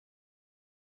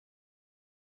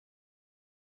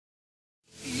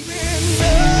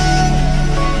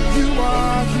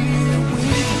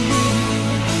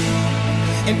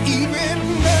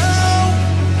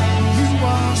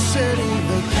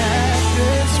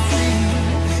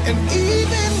And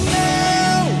even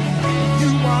now,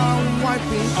 you are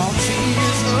wiping all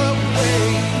tears away.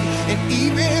 And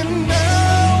even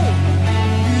now,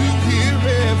 you hear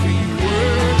every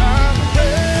word I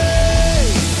pray.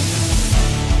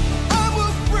 I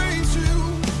will praise you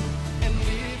and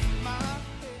lift my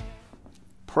head.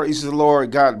 Praise the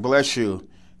Lord. God bless you.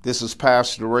 This is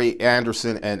Pastor Ray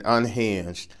Anderson and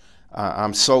Unhinged.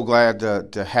 I'm so glad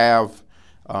to have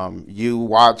you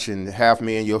watch and have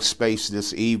me in your space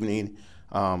this evening.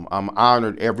 I'm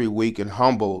honored every week and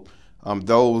humbled.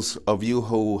 Those of you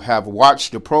who have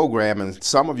watched the program, and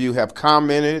some of you have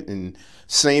commented and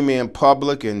seen me in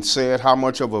public and said how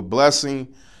much of a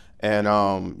blessing,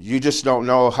 and you just don't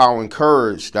know how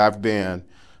encouraged I've been.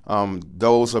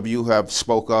 Those of you who have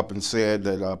spoke up and said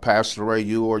that Pastor Ray,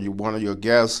 you or one of your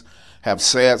guests have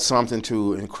said something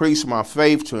to increase my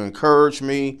faith, to encourage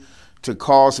me, to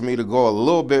cause me to go a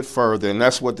little bit further. And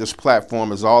that's what this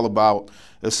platform is all about.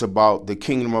 It's about the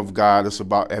kingdom of God. It's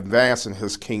about advancing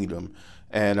his kingdom.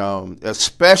 And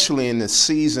especially in the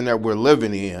season that we're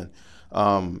living in,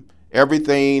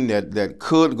 everything that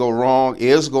could go wrong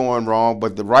is going wrong,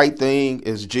 but the right thing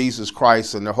is Jesus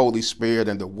Christ and the Holy Spirit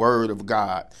and the Word of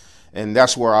God. And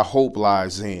that's where our hope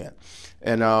lies in.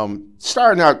 And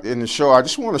starting out in the show, I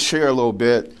just want to share a little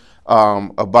bit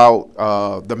about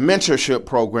the mentorship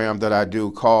program that I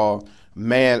do called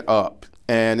Man Up.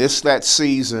 And it's that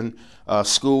season.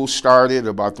 School started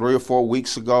about 3 or 4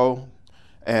 weeks ago.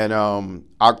 And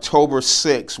October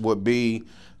 6th would be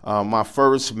my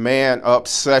first Man Up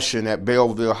session at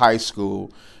Belleville High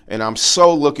School. And I'm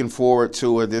so looking forward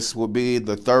to it. This will be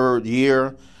the 3rd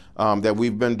year that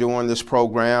we've been doing this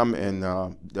program in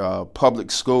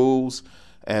public schools.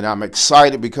 And I'm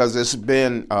excited because it's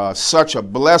been such a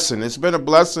blessing. It's been a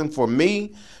blessing for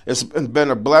me. It's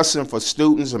been a blessing for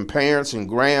students and parents and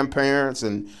grandparents.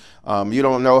 And you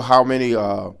don't know how many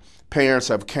parents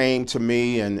have came to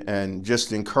me and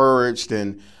just encouraged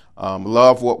and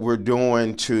love what we're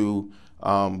doing to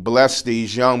bless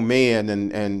these young men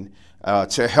and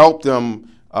to help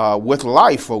them with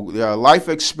life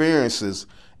experiences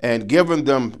and giving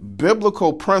them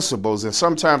biblical principles. And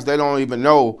sometimes they don't even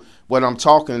know what I'm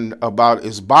talking about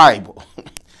is Bible.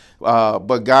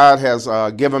 But God has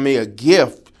given me a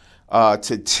gift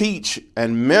to teach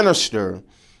and minister,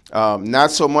 not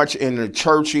so much in the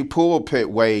churchy pulpit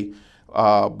way,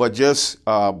 but just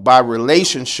by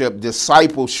relationship,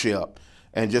 discipleship,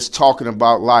 and just talking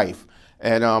about life.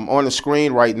 And on the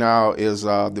screen right now is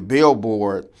the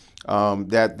billboard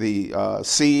that the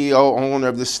CEO, owner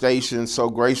of the station, so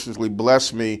graciously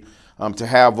blessed me to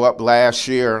have up last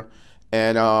year.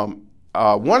 And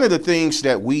one of the things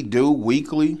that we do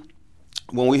weekly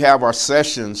when we have our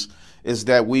sessions is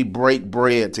that we break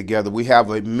bread together. We have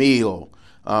a meal.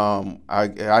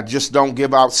 I just don't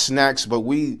give out snacks, but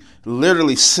we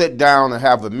literally sit down and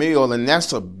have a meal. And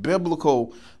that's a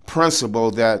biblical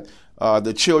principle that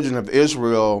the children of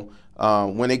Israel,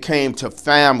 when it came to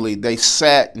family, they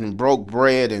sat and broke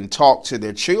bread and talked to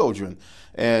their children.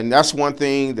 And that's one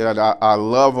thing that I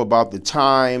love about the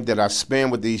time that I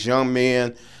spend with these young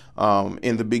men.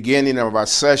 In the beginning of our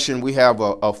session, we have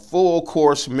a full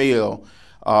course meal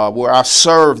where I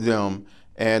serve them,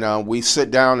 and we sit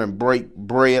down and break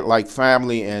bread like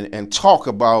family and talk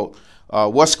about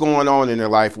what's going on in their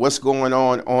life, what's going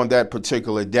on that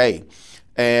particular day.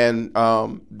 And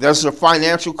there's a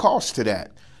financial cost to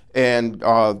that. And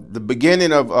the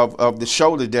beginning of the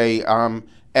show today, I'm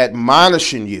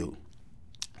admonishing you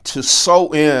to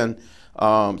sow in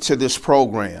to this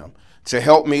program, to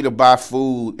help me to buy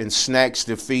food and snacks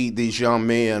to feed these young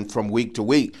men from week to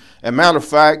week. As a matter of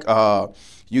fact,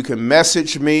 you can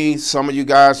message me, some of you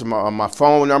guys, on my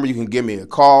phone number. You can give me a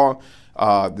call.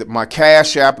 My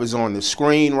Cash App is on the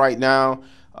screen right now.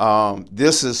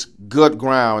 This is good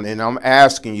ground, and I'm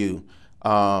asking you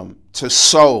to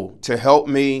sow, to help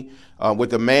me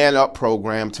with the Man Up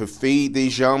program to feed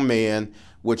these young men,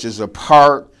 which is a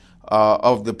part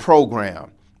of the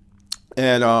program.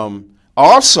 And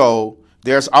also,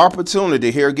 there's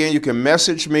opportunity here. Again, you can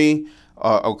message me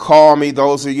or call me.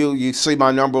 Those of you see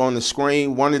my number on the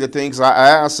screen. One of the things I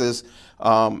ask is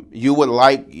you would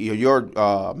like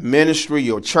your ministry,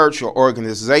 your church, your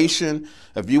organization,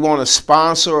 if you want to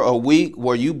sponsor a week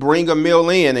where you bring a meal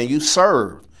in and you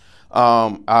serve,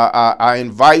 I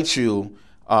invite you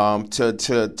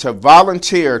to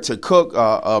volunteer to cook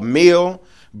a meal,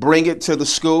 bring it to the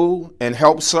school, and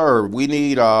help serve. We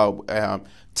need,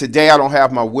 today I don't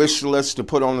have my wish list to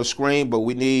put on the screen, but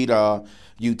we need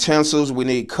utensils, we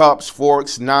need cups,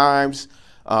 forks, knives,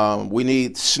 we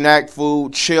need snack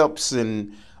food, chips,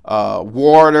 and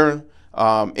water.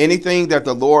 Anything that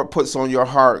the Lord puts on your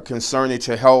heart concerning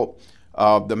to help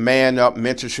the Man Up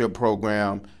Mentorship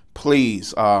Program,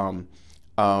 please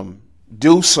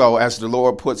do so as the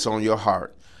Lord puts on your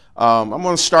heart. I'm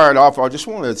going to start off. I just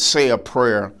want to say a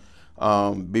prayer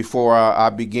before I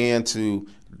begin to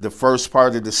the first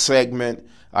part of the segment.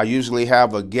 I usually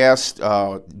have a guest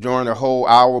during the whole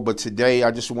hour, but today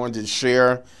I just wanted to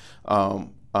share.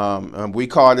 We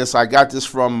call this, I got this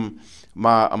from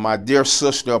my dear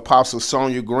sister, Apostle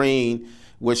Sonia Green,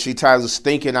 which she titles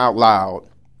Thinking Out Loud.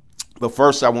 But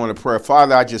first I want to pray.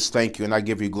 Father, I just thank you and I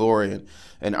give you glory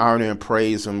and honor and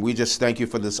praise. And we just thank you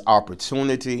for this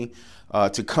opportunity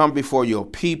to come before your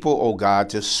people, oh God,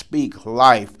 to speak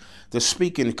life, to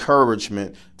speak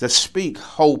encouragement, to speak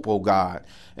hope, oh God.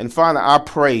 And Father, I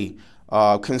pray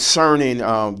concerning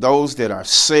those that are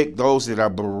sick, those that are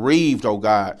bereaved, oh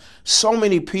God. So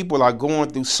many people are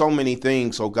going through so many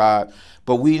things, oh God,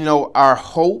 but we know our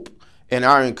hope and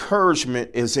our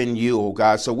encouragement is in you, oh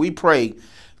God. So we pray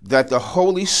that the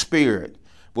Holy Spirit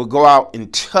will go out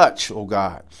and touch, oh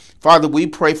God. Father, we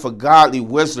pray for godly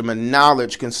wisdom and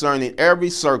knowledge concerning every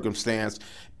circumstance,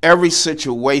 every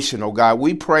situation, oh God.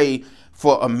 We pray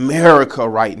for America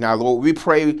right now, Lord. We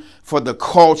pray for the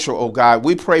culture, oh God.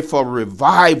 We pray for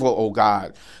revival, oh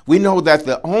God. We know that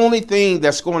the only thing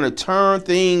that's going to turn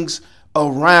things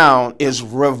around is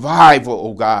revival,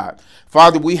 oh God.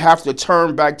 Father, we have to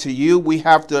turn back to you. We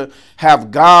have to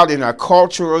have God in our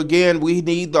culture again. We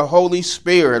need the Holy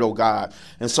Spirit, oh God.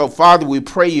 And so, Father, we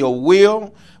pray your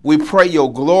will. We pray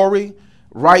your glory.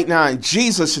 Right now, in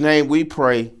Jesus' name, we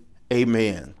pray.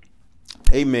 Amen.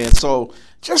 Amen. So,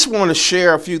 just want to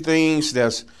share a few things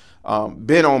that's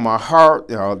been on my heart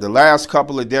the last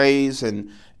couple of days, and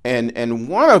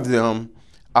one of them,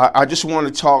 I just want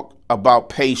to talk about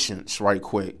patience right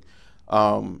quick.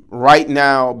 Right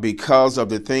now, because of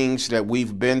the things that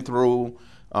we've been through,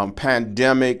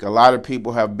 pandemic, a lot of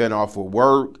people have been off of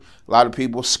work. A lot of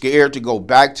people scared to go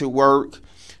back to work,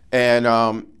 and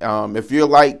if you're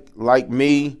like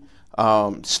me,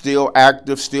 still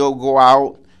active, still go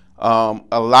out.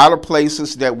 A lot of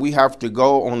places that we have to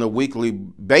go on a weekly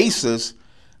basis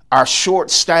are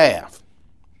short-staffed,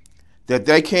 that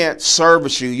they can't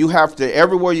service you. You have to,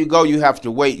 everywhere you go, you have to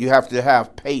wait. You have to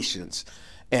have patience.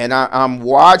 And I'm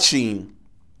watching,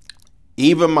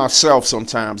 even myself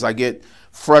sometimes, I get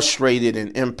frustrated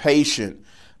and impatient.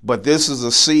 But this is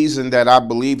a season that I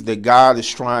believe that God is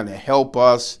trying to help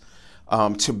us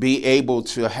to be able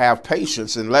to have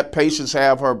patience and let patience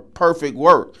have her perfect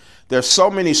work. There's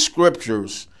so many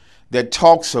scriptures that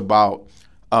talks about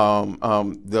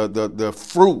the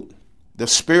fruit, the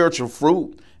spiritual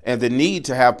fruit, and the need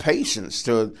to have patience,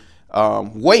 to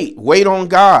wait on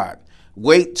God,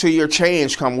 wait till your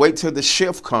change come, wait till the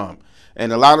shift come.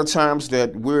 And a lot of times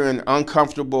that we're in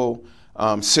uncomfortable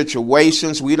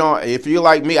situations, we don't. If you're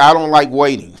like me, I don't like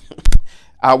waiting.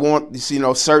 I want,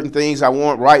 certain things I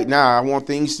want right now. I want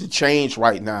things to change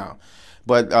right now.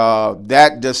 But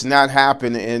that does not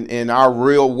happen in our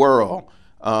real world.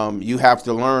 You have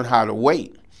to learn how to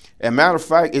wait. As a matter of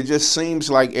fact, it just seems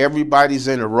like everybody's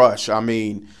in a rush. I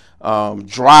mean,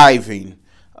 driving.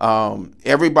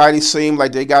 Everybody seems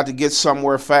like they got to get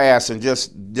somewhere fast and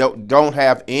just don't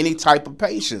have any type of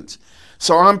patience.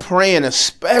 So I'm praying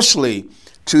especially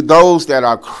to those that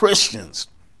are Christians.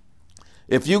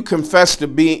 If you confess to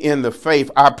be in the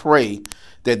faith, I pray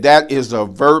that is a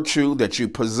virtue that you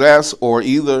possess or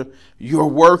either you're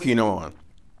working on.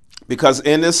 Because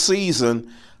in this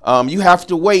season, you have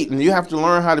to wait and you have to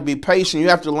learn how to be patient. You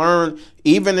have to learn,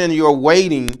 even in your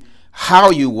waiting,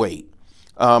 how you wait.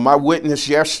 I witnessed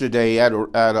yesterday at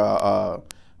a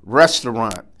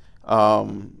restaurant,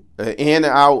 an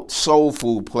in-and-out soul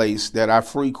food place that I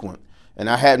frequent. And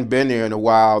I hadn't been there in a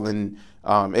while. And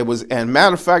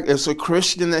matter of fact, it's a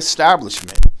Christian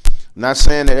establishment. I'm not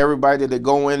saying that everybody that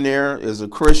go in there is a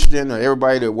Christian or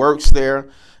everybody that works there,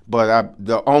 but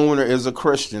the owner is a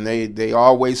Christian. They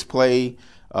always play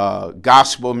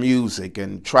gospel music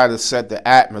and try to set the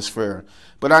atmosphere.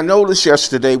 But I noticed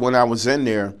yesterday when I was in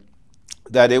there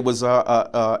that it was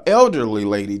a elderly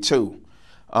lady too,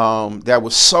 that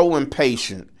was so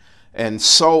impatient and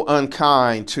so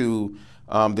unkind to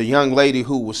the young lady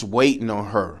who was waiting on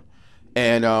her,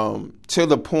 and to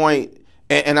the point.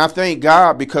 And I thank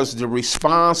God because the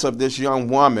response of this young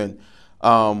woman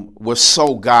was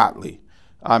so godly.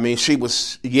 I mean, she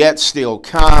was yet still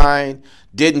kind,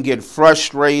 didn't get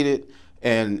frustrated,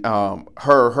 and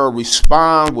her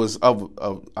response was of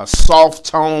a soft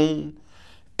tone.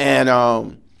 And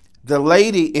the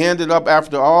lady ended up,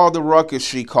 after all the ruckus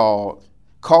she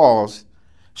caused,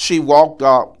 she walked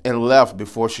out and left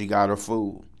before she got her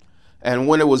food. And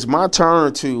when it was my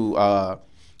turn to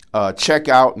check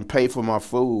out and pay for my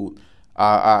food,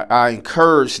 I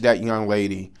encouraged that young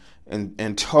lady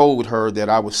and told her that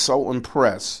I was so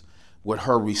impressed with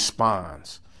her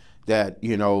response. That,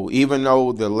 you know, even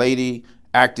though the lady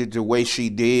acted the way she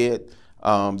did,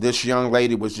 this young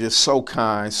lady was just so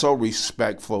kind, so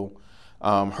respectful.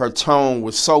 Her tone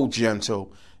was so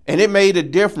gentle. And it made a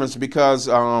difference because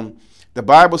the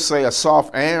Bible say a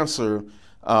soft answer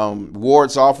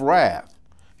wards off wrath.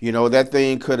 You know, that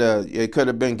thing could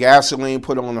have been gasoline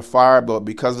put on the fire, but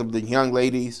because of the young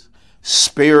lady's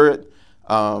spirit,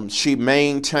 she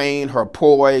maintained her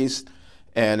poise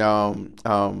and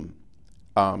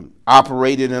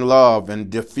operated in love and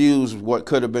diffused what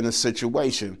could have been a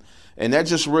situation. And that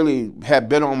just really had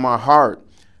been on my heart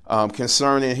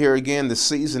concerning, here again, the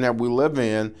season that we live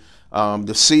in,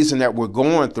 the season that we're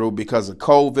going through because of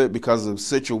COVID, because of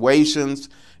situations.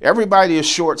 Everybody is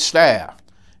short-staffed.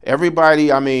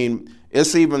 Everybody, I mean,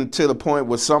 it's even to the point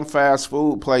with some fast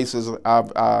food places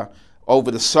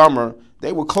over the summer,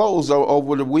 they were closed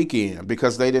over the weekend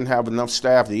because they didn't have enough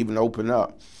staff to even open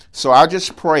up. So I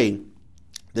just pray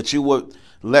that you would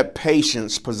let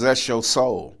patience possess your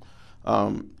soul.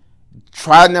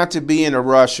 Try not to be in a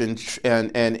rush, and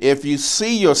if you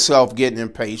see yourself getting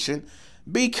impatient,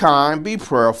 be kind, be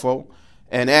prayerful,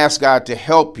 and ask God to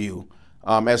help you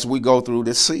as we go through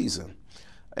this season.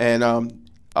 And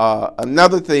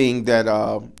another thing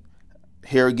that,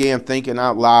 here again, thinking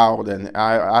out loud, and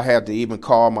I had to even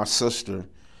call my sister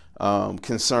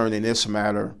concerning this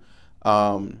matter.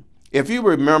 If you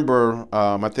remember,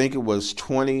 I think it was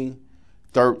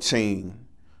 2013,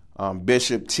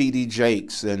 Bishop T.D.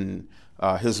 Jakes and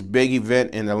his big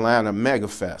event in Atlanta,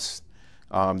 Megafest.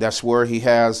 That's where he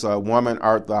has Woman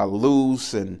Art Thou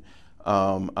Loose and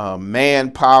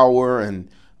Manpower. And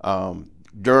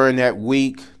during that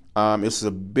week, it's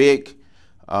a big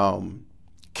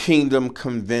kingdom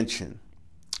convention.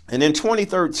 And in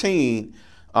 2013,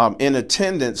 in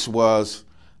attendance was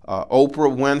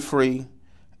Oprah Winfrey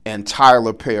and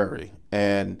Tyler Perry.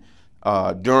 And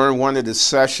during one of the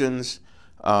sessions,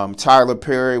 Tyler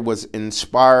Perry was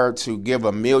inspired to give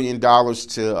 $1 million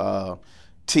to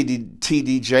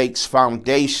T.D. Jakes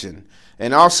Foundation.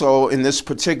 And also in this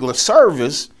particular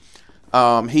service,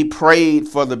 he prayed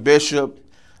for the bishop,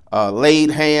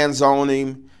 laid hands on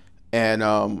him, and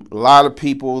a lot of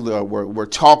people were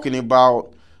talking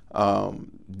about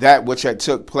that which had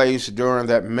took place during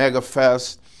that mega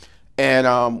fest. And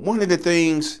one of the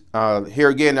things, here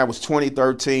again, that was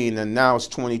 2013, and now it's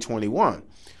 2021.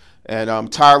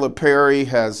 And Tyler Perry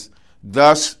has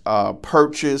thus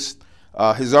purchased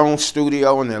his own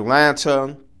studio in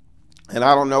Atlanta. And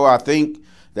I don't know, I think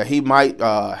that he might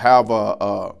have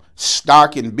a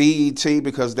stock in BET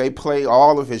because they play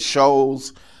all of his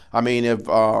shows. I mean, if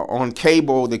on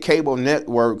cable, the cable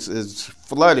networks is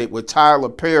flooded with Tyler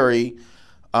Perry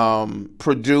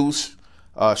produced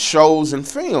shows and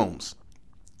films.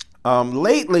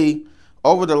 Lately,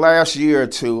 over the last year or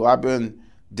two, I've been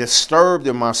disturbed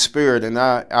in my spirit, and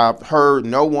I've heard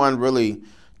no one really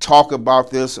talk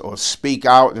about this or speak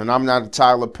out. And I'm not a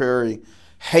Tyler Perry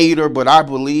hater, but I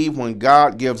believe when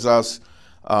God gives us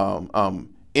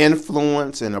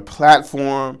influence and a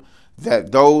platform,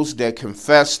 that those that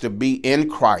confess to be in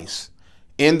Christ,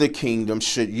 in the kingdom,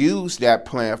 should use that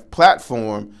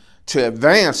platform to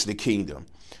advance the kingdom.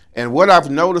 And what I've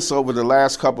noticed over the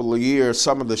last couple of years,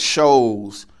 some of the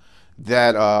shows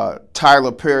that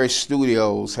Tyler Perry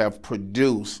Studios have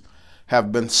produced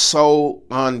have been so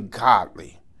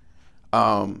ungodly,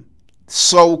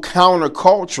 so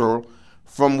countercultural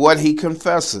from what he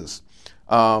confesses.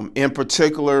 In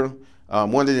particular,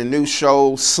 one of the new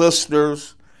shows,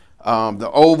 Sisters, The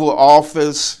Oval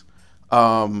Office,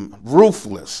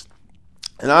 Ruthless.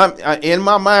 And in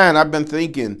my mind, I've been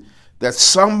thinking that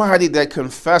somebody that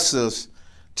confesses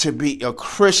to be a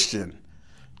Christian,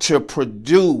 to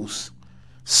produce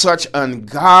such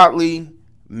ungodly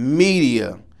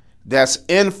media that's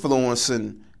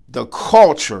influencing the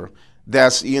culture,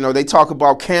 that's, you know, they talk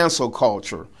about cancel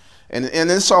culture. And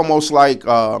it's almost like,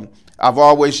 I've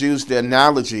always used the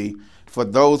analogy for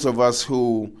those of us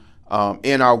who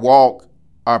in our walk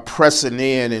are pressing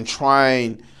in and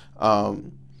trying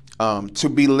to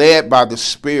be led by the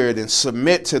Spirit and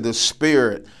submit to the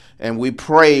Spirit. And we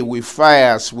pray, we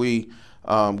fast, we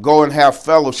go and have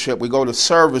fellowship, we go to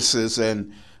services,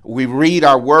 and we read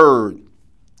our word,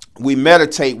 we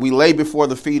meditate, we lay before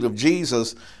the feet of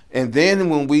Jesus. And then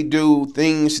when we do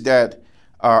things that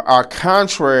are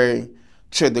contrary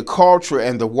to the culture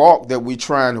and the walk that we're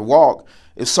trying to walk,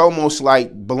 it's almost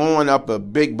like blowing up a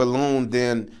big balloon,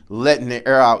 then letting the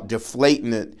air out,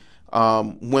 deflating it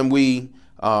when we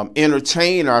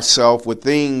entertain ourselves with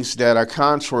things that are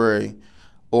contrary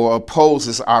or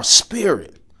opposes our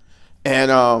spirit.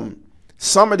 And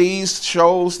some of these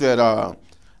shows that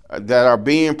are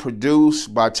being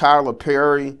produced by Tyler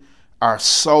Perry are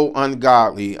so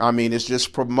ungodly. I mean, it's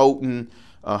just promoting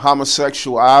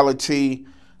homosexuality,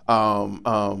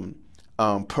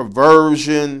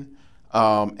 perversion,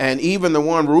 and even the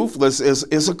one Ruthless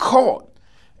is a cult.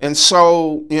 And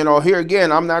so, here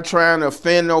again, I'm not trying to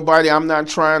offend nobody. I'm not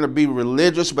trying to be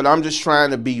religious, but I'm just trying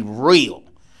to be real.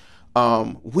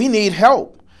 We need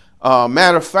help.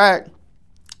 Matter of fact,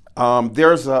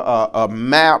 there's a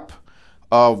map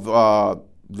of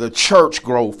the church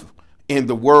growth in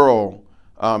the world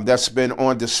that's been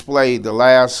on display the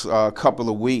last couple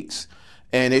of weeks.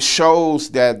 And it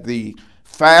shows that the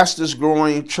fastest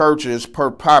growing churches per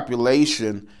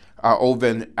population are over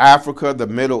in Africa, the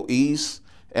Middle East.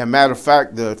 And matter of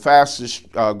fact, the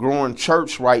fastest growing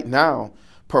church right now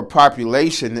per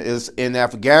population is in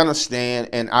Afghanistan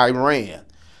and Iran.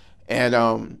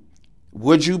 And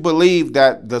would you believe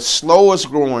that the slowest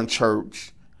growing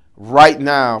church right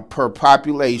now per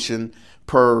population,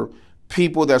 per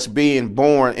people that's being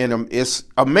born in them, is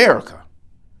America?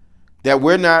 That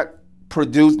we're not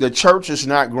the church is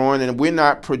not growing, and we're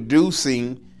not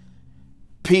producing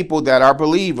people that are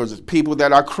believers, people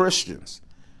that are Christians.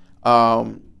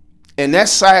 And that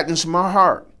saddens my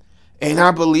heart. And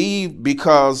I believe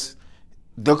because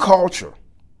the culture,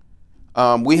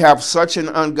 we have such an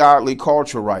ungodly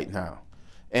culture right now.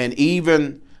 And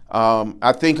even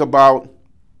I think it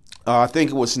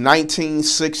was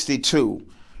 1962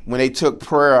 when they took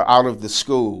prayer out of the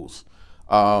schools.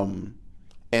 And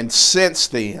since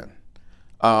then,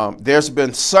 there's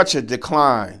been such a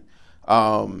decline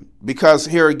because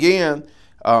here again,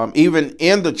 even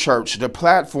in the church, the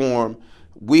platform,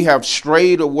 we have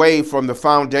strayed away from the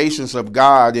foundations of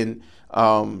God. And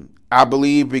I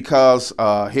believe because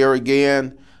here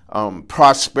again,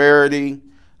 prosperity,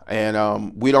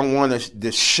 and we don't want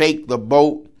to shake the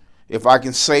boat, if I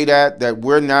can say that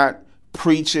we're not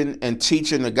preaching and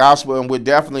teaching the gospel, and we're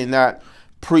definitely not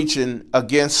preaching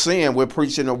against sin. We're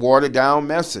preaching a watered down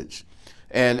message.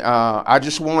 And I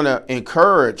just want to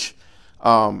encourage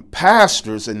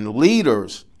pastors and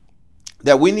leaders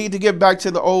that we need to get back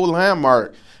to the old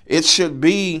landmark. It should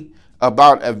be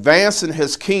about advancing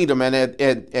his kingdom. And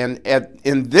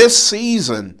in this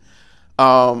season,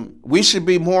 we should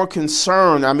be more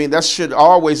concerned. I mean, that should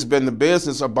always been the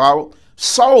business about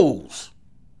souls.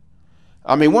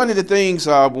 I mean, one of the things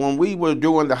when we were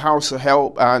doing the House of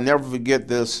Help, I'll never forget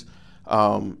this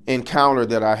encounter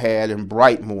that I had in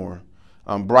Brightmoor.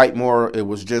 Brightmoor, it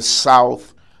was just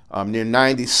south near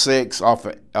 96 off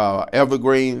of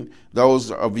Evergreen.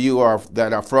 Those of you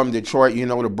that are from Detroit, you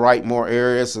know the Brightmoor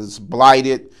areas. It's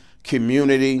blighted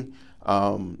community,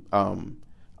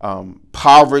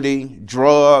 poverty,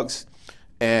 drugs.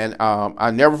 And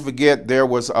I never forget, there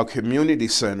was a community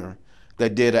center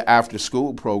that did an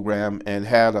after-school program and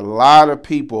had a lot of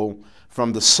people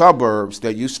from the suburbs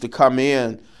that used to come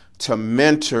in to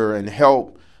mentor and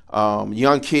help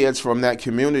young kids from that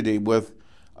community with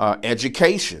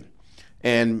education.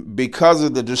 And because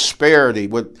of the disparity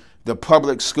with the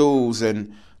public schools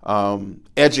and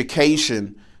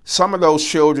education, some of those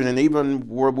children, and even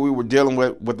where we were dealing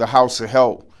with the House of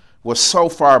Help, was so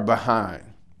far behind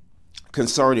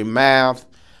concerning math,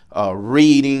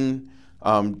 reading,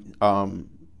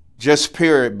 just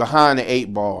period, behind the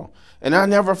 8 ball. And I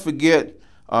never forget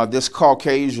this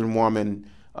Caucasian woman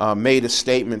made a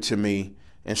statement to me,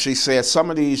 and she said some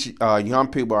of these young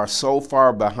people are so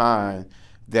far behind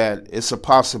that it's a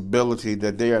possibility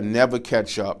that they'll never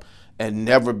catch up and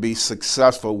never be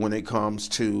successful when it comes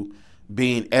to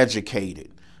being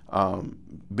educated,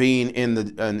 being in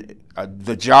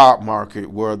the job market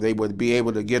where they would be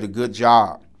able to get a good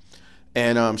job.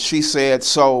 And she said,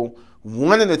 so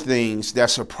one of the things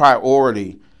that's a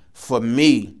priority for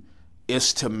me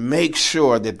is to make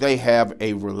sure that they have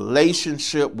a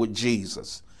relationship with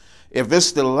Jesus. If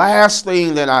it's the last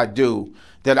thing that I do,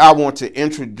 that I want to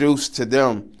introduce to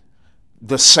them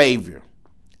the Savior,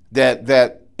 that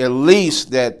at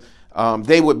least that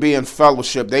they would be in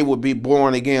fellowship, they would be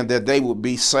born again, that they would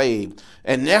be saved.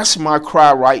 And that's my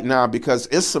cry right now, because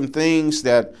it's some things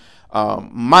that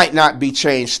might not be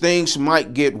changed. Things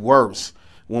might get worse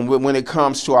when it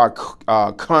comes to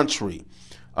our country,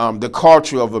 the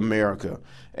culture of America.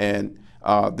 And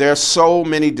there's so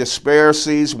many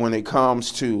disparities when it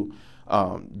comes to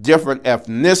different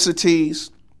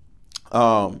ethnicities.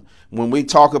 When we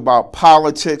talk about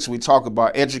politics, we talk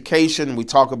about education, we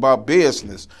talk about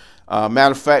business.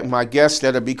 Matter of fact, my guest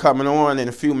that'll be coming on in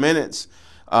a few minutes,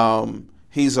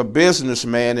 He's a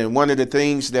businessman, and one of the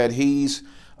things that he's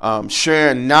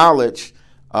sharing knowledge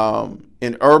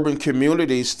in urban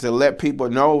communities to let people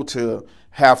know to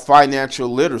have financial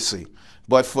literacy.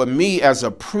 But for me, as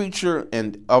a preacher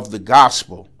and of the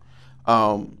gospel,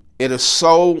 it is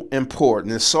so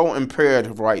important, it's so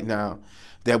imperative right now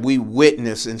that we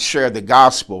witness and share the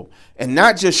gospel. And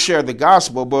not just share the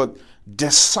gospel, but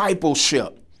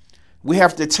discipleship. We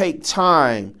have to take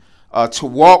time to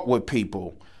walk with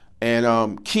people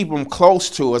and keep them close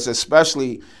to us,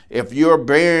 especially if you're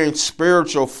bearing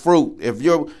spiritual fruit,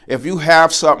 if you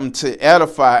have something to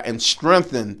edify and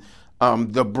strengthen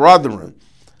the brethren.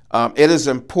 It is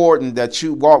important that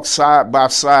you walk side by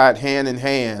side, hand in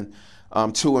hand,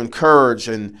 to encourage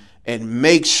and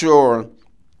make sure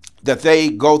that they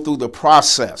go through the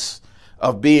process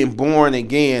of being born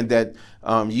again, that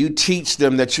you teach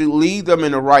them, that you lead them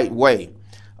in the right way.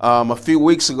 A few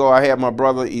weeks ago, I had my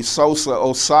brother Isosa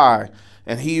Osai,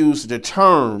 and he used the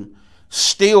term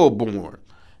stillborn.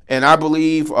 And I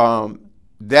believe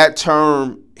that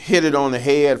term hit it on the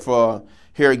head for,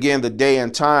 here again, the day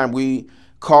and time. We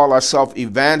call ourselves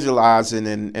evangelizing,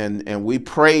 and we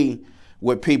pray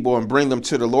with people and bring them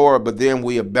to the Lord, but then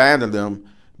we abandon them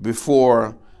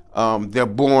before they're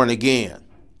born again,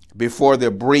 before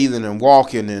they're breathing and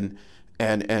walking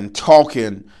and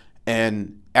talking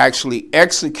and actually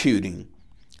executing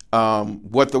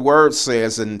what the word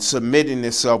says and submitting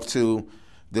itself to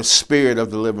the Spirit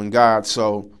of the living God.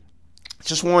 So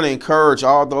just want to encourage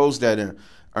all those that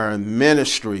are in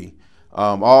ministry,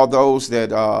 all those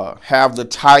that have the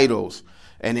titles,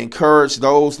 and encourage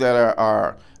those that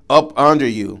are up under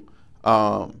you.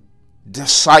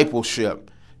 Discipleship.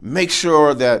 Make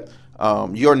sure that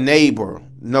your neighbor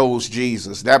knows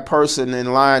Jesus. That person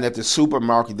in line at the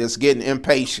supermarket that's getting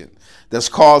impatient, that's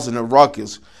causing a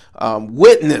ruckus.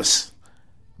 Witness.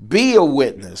 Be a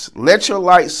witness. Let your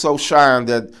light so shine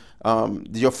that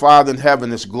your Father in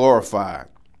heaven is glorified.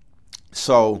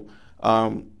 So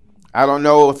I don't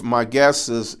know if my guest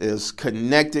is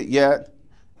connected yet.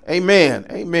 Amen.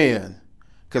 Amen.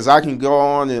 Because I can go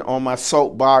on my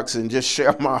soapbox and just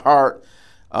share my heart.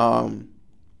 I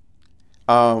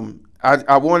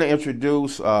want to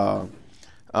introduce,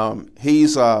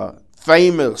 he's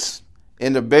famous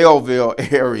in the Belleville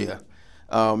area,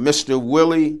 Mr.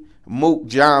 Willie Mook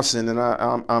Johnson, and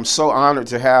I'm so honored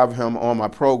to have him on my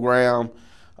program.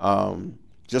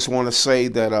 Just want to say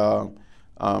that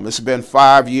it's been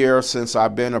 5 years since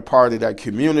I've been a part of that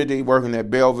community, working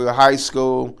at Belleville High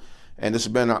School, and it's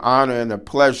been an honor and a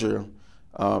pleasure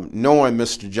knowing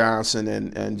Mr. Johnson,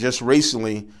 and just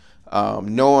recently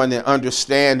knowing and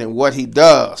understanding what he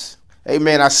does. Hey,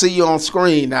 man, I see you on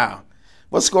screen now.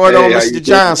 What's going on, Mr.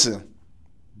 Johnson?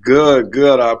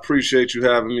 Good. I appreciate you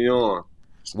having me on.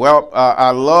 Well, I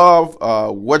love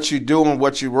what you do and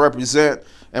what you represent.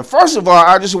 And first of all,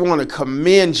 I just want to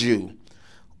commend you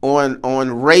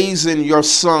on raising your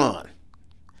son.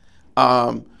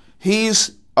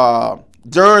 He's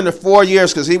during the 4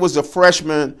 years, because he was a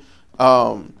freshman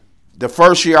the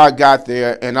first year I got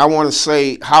there, and I want to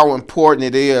say how important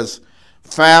it is,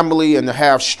 family, and to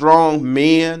have strong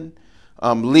men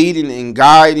leading and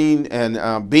guiding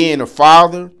and being a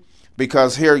father.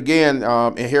 Because here again,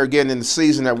 in the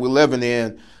season that we're living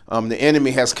in, the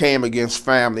enemy has came against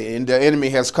family, and the enemy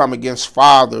has come against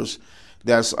fathers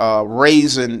that's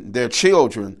raising their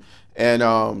children.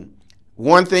 And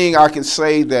one thing I can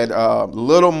say that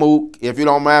Little Mook, if you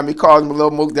don't mind me calling him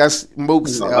Little Mook, that's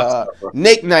Mook's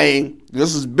nickname.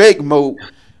 This is Big Mook.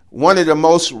 One of the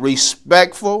most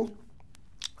respectful,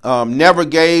 never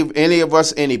gave any of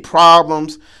us any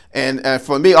problems. And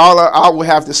for me, all I would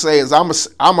have to say is I'm going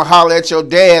to holler at your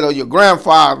dad or your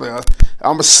grandfather.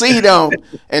 I'm going to see them.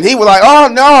 And he was like, oh,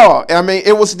 no. I mean,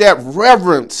 it was that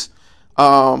reverence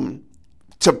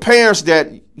to parents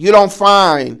that you don't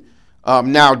find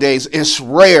nowadays. It's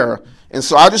rare. And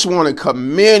so I just want to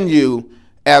commend you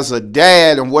as a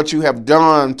dad and what you have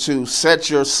done to set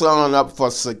your son up for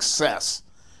success.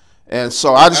 And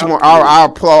so I just I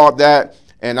applaud that.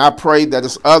 And I pray that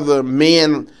it's other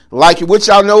men like you, which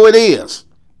I know it is.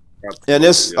 Absolutely. And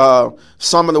it's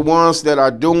some of the ones that are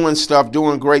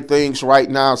doing great things right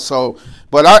now. So,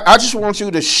 but I just want you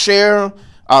to share.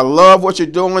 I love what you're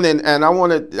doing. And I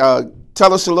want to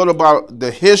tell us a little about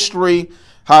the history,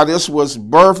 how this was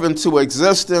birthed into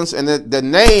existence. And the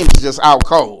name is just out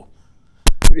cold.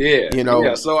 Yeah. You know,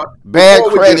 yeah. So bad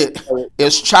credit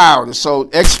is childish.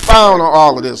 So expound on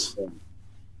all of this.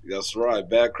 That's right.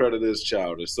 Bad credit is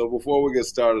childish. So before we get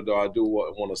started, though, I do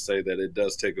want to say that it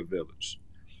does take a village.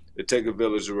 It takes a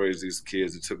village to raise these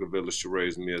kids. It took a village to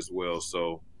raise me as well.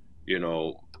 So, you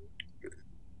know,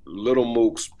 Little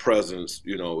Mook's presence,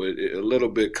 you know, a little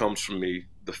bit comes from me,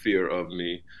 the fear of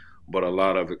me, but a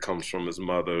lot of it comes from his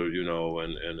mother, you know,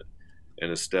 and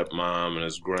his stepmom and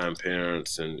his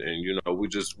grandparents, and you know,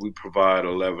 we provide a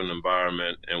loving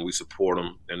environment and we support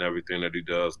him in everything that he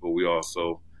does, but we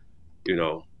also, you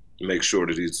know, make sure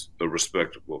that he's a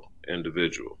respectable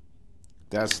individual.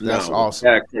 That's Now, awesome.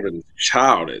 back to the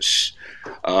childish.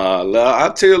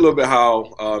 I'll tell you a little bit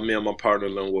how me and my partner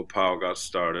Linwood Powell got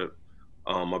started.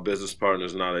 My business partner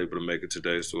is not able to make it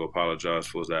today, so I apologize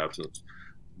for his absence.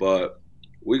 But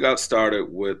we got started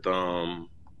with,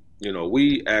 you know,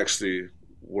 we actually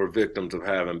were victims of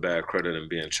having bad credit and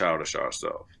being childish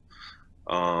ourselves.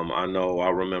 I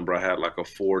remember I had like a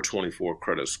 424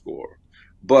 credit score,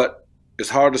 but it's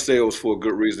hard to say it was for a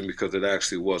good reason because it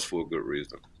actually was for a good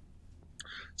reason.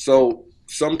 So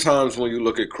sometimes when you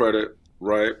look at credit,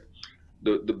 right,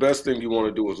 the best thing you want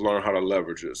to do is learn how to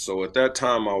leverage it. So at that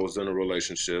time, I was in a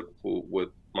relationship with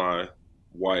my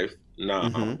wife now,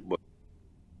 Mm-hmm. but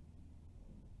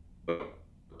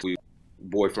we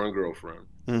boyfriend girlfriend.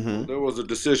 Well, Mm-hmm. there was a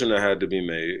decision that had to be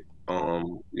made.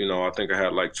 You know, I think I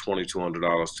had like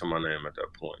 $2,200 to my name at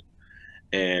that point,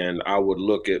 and I would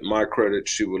look at my credit.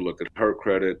 She would look at her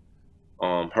credit.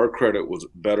 Her credit was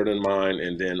better than mine,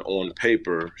 and then on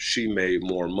paper, she made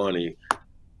more money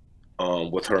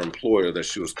with her employer that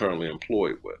she was currently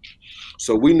employed with.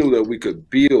 So we knew that we could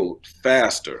build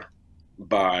faster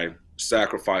by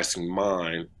sacrificing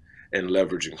mine and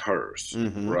leveraging hers,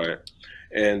 Mm-hmm. right?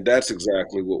 And that's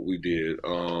exactly what we did.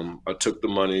 I took the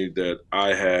money that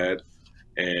I had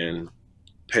and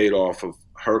paid off of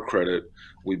her credit.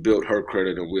 We built her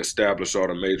credit and we established all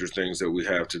the major things that we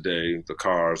have today: the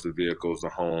cars, the vehicles, the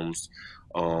homes,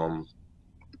 um,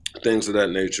 things of that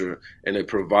nature. And it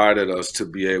provided us to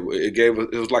be able,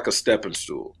 it was like a stepping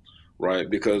stool, right?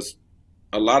 Because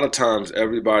a lot of times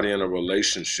everybody in a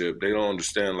relationship, they don't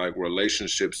understand like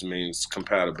relationships means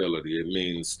compatibility. It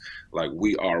means like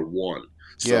we are one.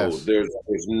 So Yes.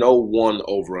 there's no one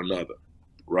over another,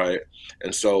 right?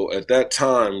 And so at that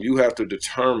time you have to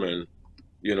determine,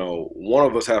 you know, one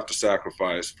of us have to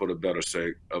sacrifice for the better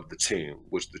sake of the team,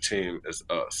 which the team is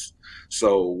us.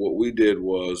 So what we did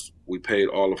was we paid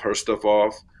all of her stuff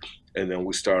off, and then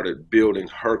we started building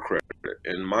her credit.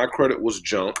 And my credit was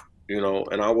junk, you know,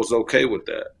 and I was okay with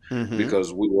that Mm-hmm.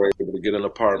 because we were able to get an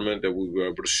apartment that we were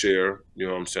able to share. You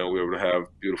know what I'm saying? We were able to have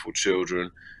beautiful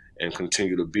children and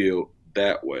continue to build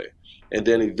that way. And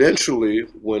then eventually,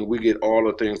 when we get all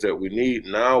the things that we need,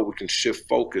 now we can shift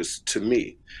focus to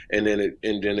me, and then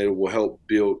it will help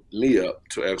build me up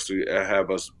to actually have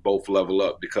us both level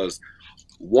up because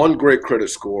one great credit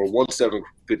score, one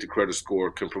 750 credit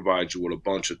score can provide you with a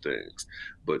bunch of things,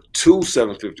 but two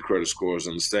 750 credit scores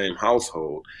in the same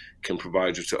household can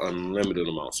provide you to unlimited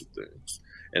amounts of things.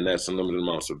 And that's unlimited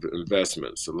amounts of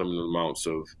investments, unlimited amounts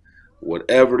of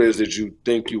whatever it is that you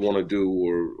think you want to do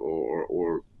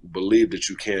or believe that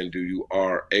you can do, you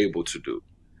are able to do.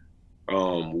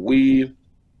 We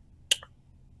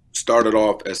started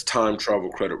off as time travel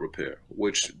credit repair,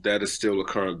 which that is still a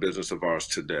current business of ours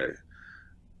today.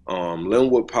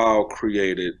 Linwood Powell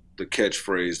created the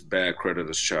catchphrase "bad credit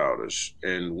is childish,"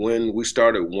 and when we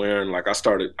started wearing, like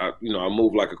I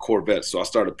moved like a Corvette, so I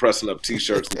started pressing up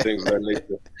T-shirts and things of that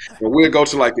nature. And we'd go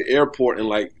to like the airport, and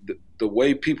like the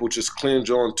way people just clinch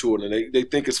on to it, and they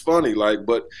think it's funny, like,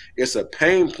 but it's a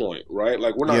pain point, right?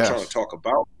 Like we're not trying to Yes. talk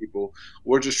about people,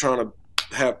 we're just trying to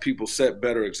have people set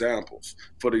better examples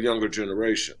for the younger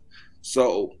generation.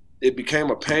 So it became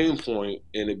a pain point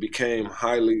and it became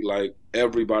highly like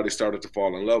everybody started to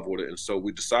fall in love with it. And so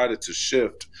we decided to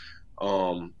shift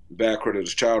bad credit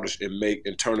is childish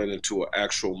and turn it into an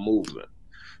actual movement.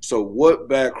 So what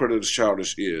bad credit is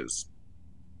childish is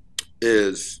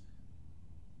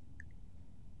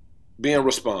being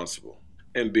responsible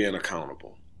and being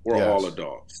accountable. We're all Yes.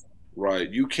 adults, right?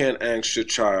 You can't ask your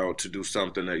child to do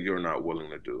something that you're not willing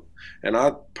to do. And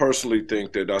I personally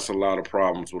think that that's a lot of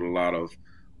problems with a lot of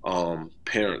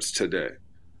parents today,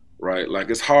 right?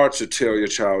 Like it's hard to tell your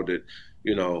child that,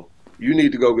 you know, you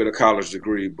need to go get a college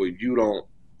degree, but you don't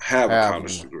have a Have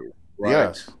college one. degree, right?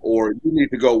 Yes. Or you need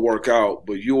to go work out,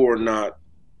 but you're not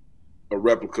a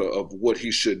replica of what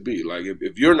he should be. Like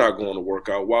if you're not going to work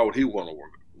out, why would he want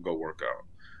to go work out?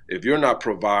 If you're not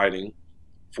providing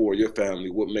for your family,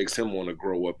 what makes him want to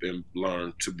grow up and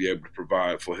learn to be able to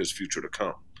provide for his future to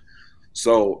come?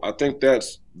 So I think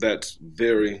that's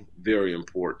very, very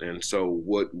important. And so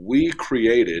what we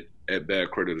created at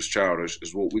Bad Credit is Childish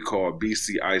is what we call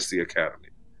BCIC Academy.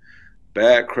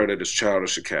 Bad Credit is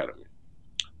Childish Academy.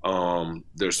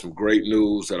 There's some great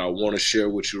news that I want to share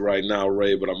with you right now,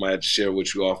 Ray, but I might have to share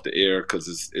with you off the air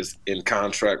because it's in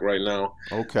contract right now.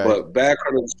 Okay. But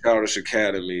Backcredit Childish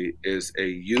Academy is a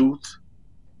youth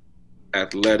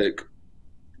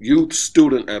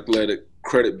student athletic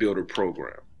credit builder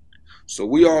program. So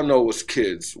we all know as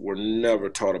kids, we're never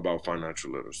taught about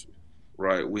financial literacy,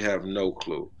 right? We have no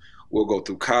clue. We'll go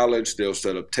through college, they'll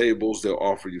set up tables, they'll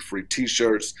offer you free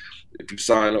t-shirts. If you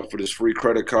sign up for this free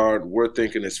credit card, we're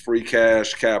thinking it's free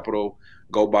cash, capital,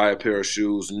 go buy a pair of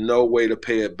shoes, no way to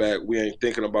pay it back. We ain't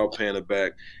thinking about paying it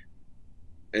back.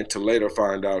 And to later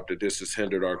find out that this has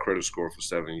hindered our credit score for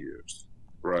 7 years,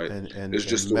 right? And it's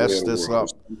just mess this up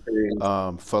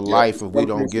for life if we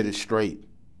don't get it straight.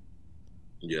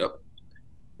 Yep.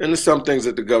 And there's some things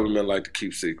that the government like to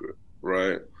keep secret,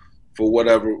 right? For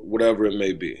whatever it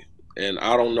may be. And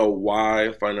I don't know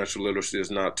why financial literacy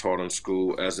is not taught in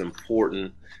school as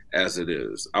important as it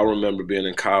is. I remember being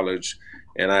in college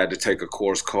and I had to take a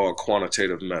course called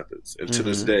Quantitative Methods. And to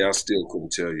this day, I still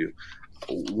couldn't tell you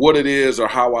what it is or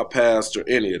how I passed or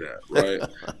any of that, right?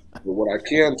 But what I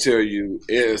can tell you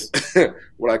is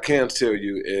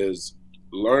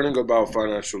learning about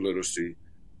financial literacy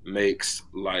makes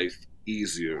life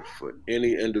easier for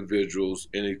any individuals,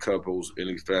 any couples,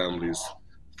 any families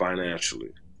financially.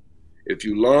 If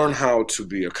you learn how to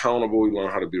be accountable, you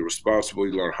learn how to be responsible,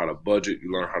 you learn how to budget,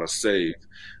 you learn how to save.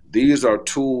 These are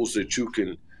tools that you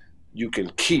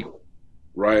can keep,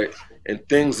 right? And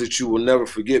things that you will never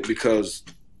forget because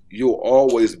you'll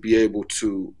always be able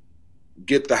to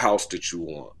get the house that you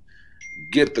want,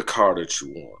 get the car that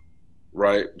you want,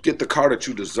 right? Get the car that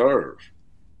you deserve.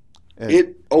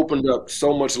 It opened up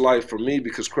so much life for me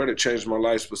because credit changed my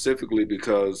life specifically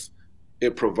because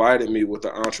it provided me with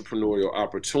an entrepreneurial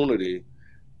opportunity.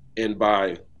 And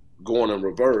by going in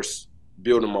reverse,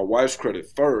 building my wife's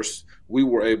credit first, we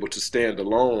were able to stand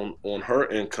alone on her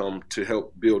income to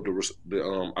help build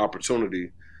the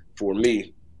opportunity for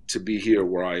me to be here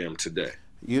where I am today.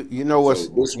 You know what's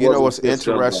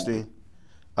interesting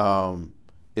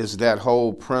is that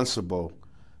whole principle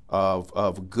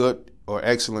of good or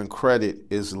excellent credit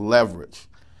is leverage.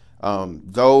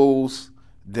 Those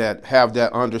that have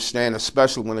that understanding,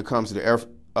 especially when it comes to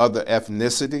other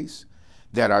ethnicities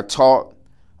that are taught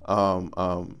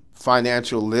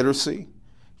financial literacy,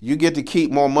 you get to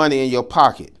keep more money in your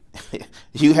pocket.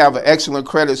 You have an excellent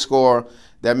credit score,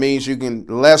 that means you can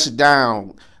less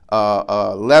down,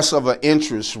 less of an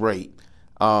interest rate.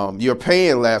 You're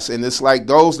paying less, and it's like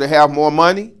those that have more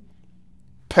money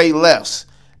pay less.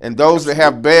 And those that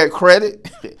have bad credit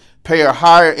pay a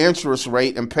higher interest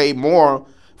rate and pay more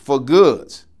for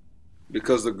goods.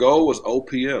 Because the goal was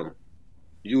OPM,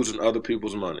 using other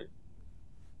people's money.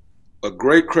 A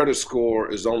great credit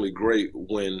score is only great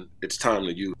when it's time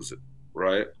to use it,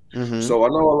 right? So I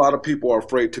know a lot of people are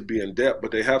afraid to be in debt,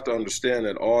 but they have to understand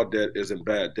that all debt isn't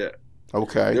bad debt.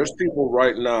 Okay. There's people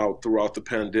right now throughout the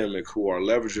pandemic who are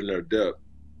leveraging their debt,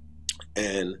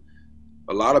 and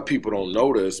a lot of people don't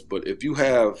know this, but if you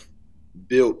have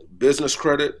built business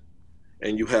credit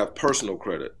and you have personal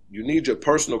credit, you need your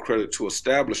personal credit to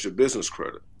establish your business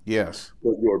credit. Yes.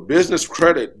 But your business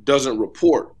credit doesn't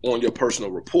report on your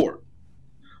personal report.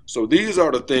 So these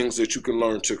are the things that you can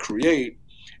learn to create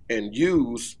and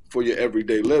use for your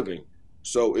everyday living.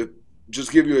 So if,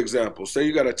 just give you an example, say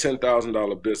you got a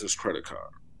 $10,000 business credit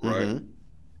card, right?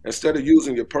 Instead of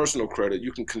using your personal credit,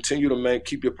 you can continue to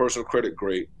keep your personal credit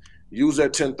great. Use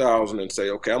that $10,000 and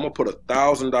say, okay, I'm gonna put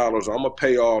 $1,000. I'm gonna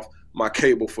pay off my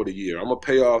cable for the year. I'm gonna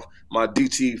pay off my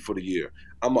DT for the year.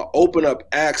 I'm gonna open up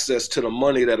access to the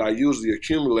money that I usually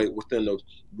accumulate within the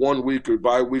 1 week or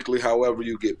bi-weekly, however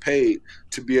you get paid,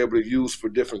 to be able to use for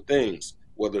different things,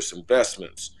 whether it's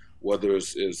investments, whether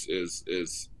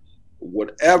it's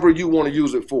whatever you want to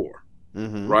use it for,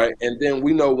 right? And then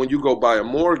we know when you go buy a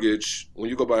mortgage,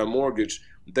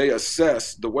 they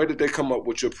assess, the way that they come up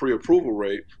with your pre-approval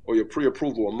rate or your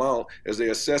pre-approval amount is they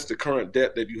assess the current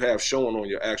debt that you have shown on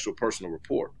your actual personal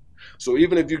report. So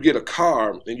even if you get a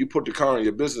car and you put the car in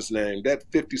your business name, that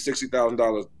 $50,000,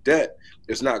 $60,000 debt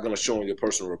is not going to show on your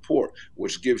personal report,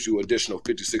 which gives you additional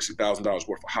 $50,000, $60,000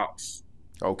 worth of house.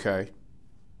 Okay.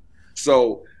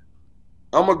 So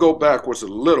I'm going to go backwards a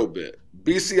little bit.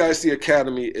 BCIC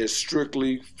Academy is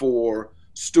strictly for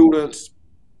students.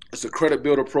 It's a credit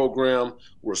builder program.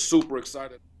 We're super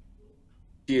excited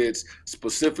kids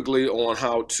specifically on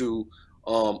how to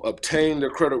obtain their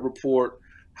credit report,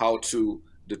 how to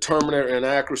determine their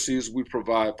inaccuracies. We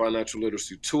provide financial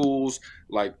literacy tools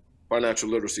like financial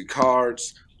literacy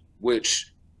cards,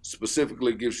 which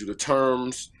specifically gives you the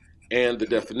terms and the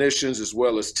definitions, as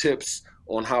well as tips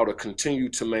on how to continue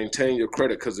to maintain your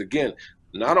credit. Because again,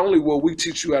 Not only will we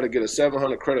teach you how to get a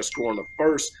 700 credit score in the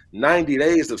first 90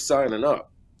 days of signing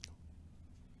up.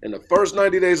 In the first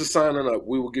 90 days of signing up,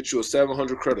 we will get you a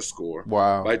 700 credit score.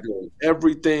 Wow. By doing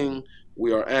everything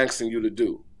we are asking you to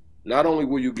do. Not only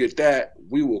will you get that,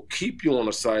 we will keep you on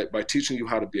the site by teaching you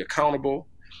how to be accountable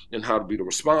and how to be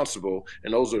responsible.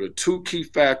 And those are the two key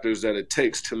factors that it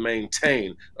takes to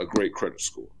maintain a great credit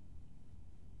score.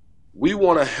 We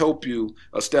want to help you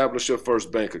establish your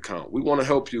first bank account. We want to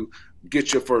help you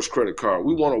get your first credit card.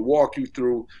 We want to walk you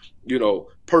through, you know,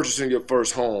 purchasing your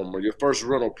first home or your first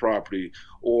rental property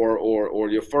or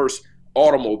your first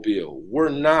automobile. We're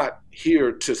not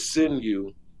here to send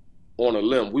you on a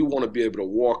limb. We want to be able to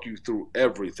walk you through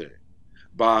everything.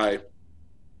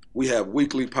 We have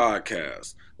weekly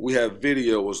podcasts. We have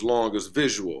video as long as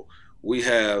visual. We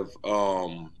have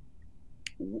monthly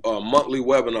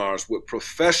webinars with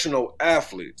professional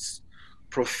athletes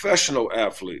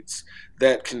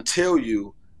that can tell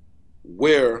you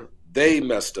where they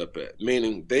messed up at,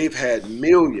 meaning they've had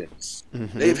millions.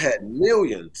 Mm-hmm. They've had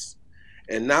millions,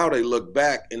 and now they look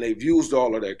back and they've used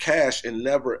all of their cash and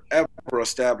never, ever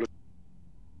established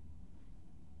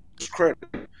credit.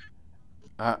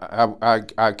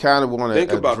 I kind of want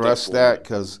to address that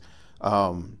because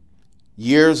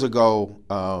years ago,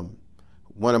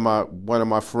 one of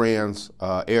my friends,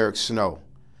 Eric Snow,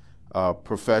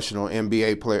 professional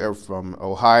NBA player from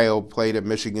Ohio, played at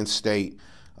Michigan State.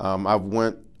 I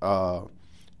went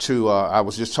to I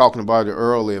was just talking about it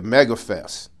earlier,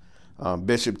 MegaFest,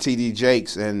 Bishop T.D.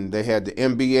 Jakes, and they had the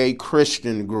NBA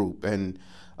Christian group, and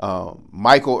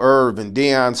Michael Irv and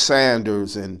Deion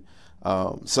Sanders and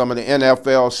some of the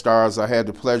NFL stars I had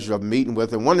the pleasure of meeting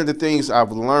with. And one of the things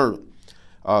I've learned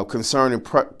concerning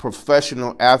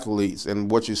professional athletes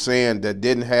and what you're saying that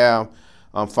didn't have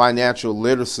financial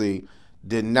literacy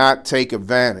did not take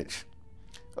advantage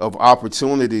of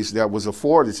opportunities that was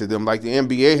afforded to them. Like the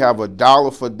NBA have a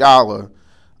dollar for dollar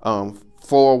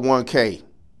 401k.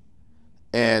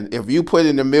 And if you put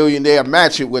in $1 million, they'll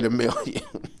match it with $1 million.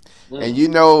 And you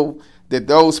know that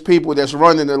those people that's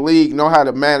running the league know how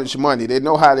to manage money. They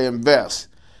know how to invest.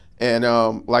 And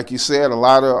like you said, a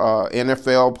lot of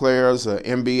NFL players,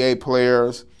 NBA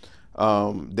players,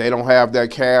 they don't have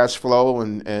that cash flow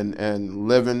and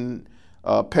living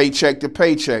paycheck to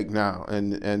paycheck now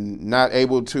and not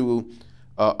able to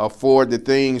afford the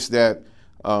things that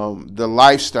the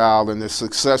lifestyle and the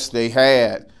success they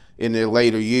had in their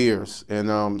later years.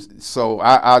 And so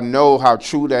I know how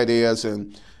true that is,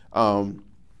 and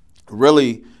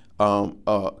really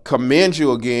commend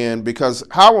you again, because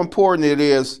how important it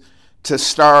is to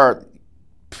start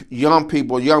young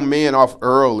people, young men off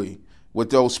early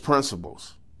with those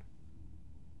principles.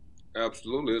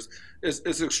 Absolutely.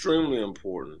 It's extremely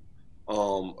important.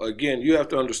 Again, you have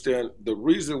to understand the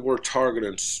reason we're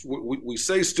targeting, we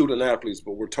say student athletes,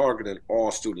 but we're targeting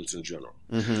all students in general.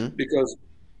 Mm-hmm. Because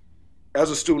as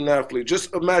a student athlete,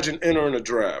 just imagine entering a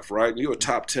draft, right? You're a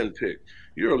top 10 pick.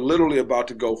 You're literally about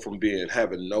to go from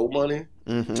having no money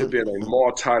to being a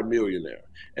multi-millionaire.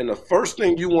 And the first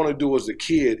thing you want to do as a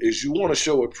kid is you want to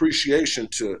show appreciation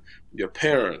to your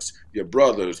parents, your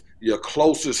brothers, your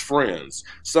closest friends.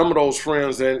 Some of those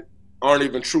friends that aren't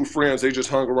even true friends, they just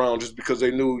hung around just because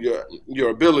they knew your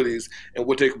abilities and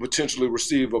what they could potentially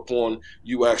receive upon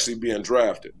you actually being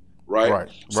drafted, right?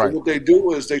 So what they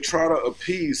do is they try to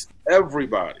appease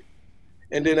everybody.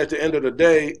 And then at the end of the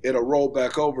day, it'll roll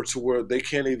back over to where they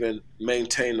can't even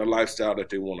maintain the lifestyle that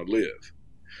they want to live.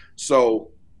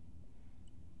 So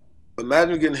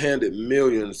imagine getting handed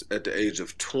millions at the age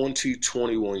of 20,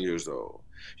 21 years old.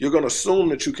 You're going to assume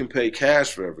that you can pay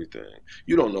cash for everything.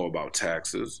 You don't know about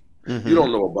taxes. Mm-hmm. You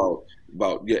don't know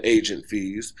about your agent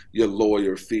fees, your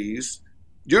lawyer fees.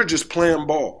 You're just playing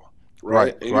ball,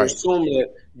 right? And you assume that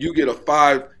you get a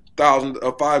 $5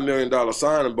 million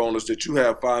signing bonus, that you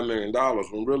have $5 million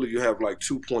when really you have like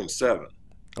 2.7.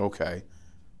 Okay.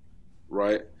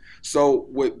 Right. So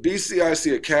with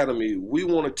BCIC Academy, we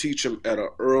want to teach them at an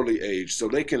early age so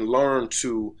they can learn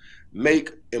to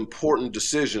make important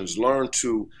decisions, learn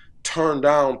to turn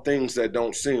down things that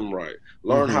don't seem right,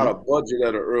 learn how to budget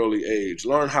at an early age,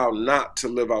 learn how not to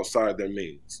live outside their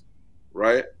means,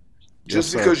 right?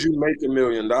 Just because you make $1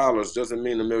 million doesn't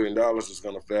mean $1 million is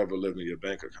going to forever live in your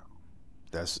bank account.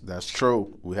 That's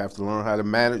true. We have to learn how to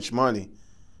manage money.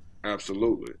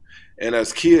 Absolutely. And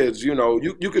as kids, you know,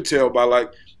 you could tell by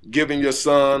like giving your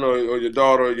son or your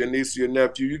daughter or your niece or your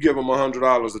nephew, you give them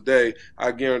 $100 a day,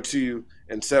 I guarantee you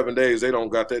in 7 days they don't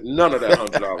got none of that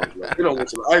 $100 left. They don't want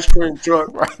to the ice cream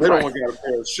truck. They don't want to get a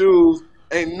pair of shoes.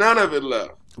 Ain't none of it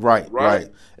left. Right.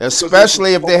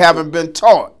 Especially if they haven't been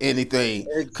taught anything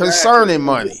concerning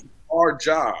money. our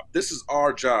job. This is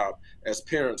our job as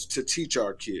parents to teach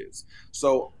our kids.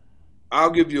 So I'll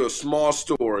give you a small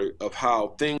story of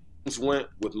how things went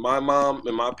with my mom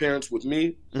and my parents with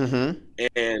me,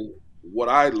 and what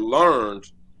I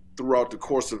learned throughout the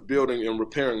course of building and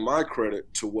repairing my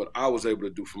credit to what I was able to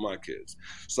do for my kids.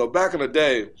 So back in the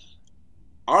day,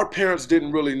 our parents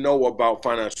didn't really know about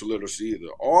financial literacy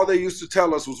either. All they used to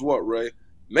tell us was what, Ray?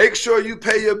 Make sure you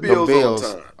pay your bills on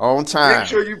time. On time. Make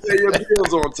sure you pay your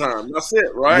bills on time. That's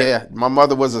it, right? Yeah, my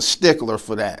mother was a stickler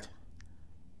for that.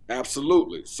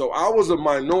 Absolutely. So I was a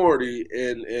minority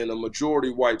in a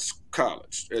majority white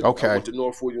college. Okay. I went to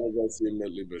Northwood University in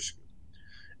Medley, Michigan.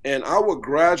 And I would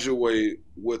graduate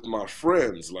with my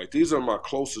friends. Like, these are my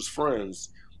closest friends.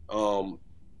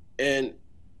 And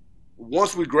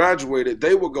once we graduated,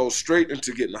 they would go straight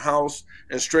into getting a house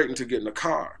and straight into getting a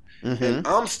car. And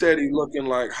I'm steady looking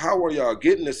like, how are y'all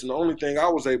getting this? And the only thing I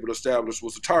was able to establish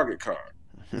was a Target card.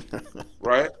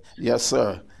 Right? Yes,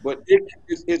 sir. But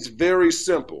it's very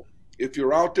simple. If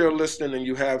you're out there listening and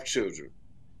you have children,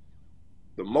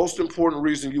 the most important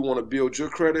reason you want to build your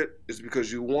credit is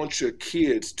because you want your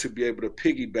kids to be able to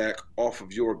piggyback off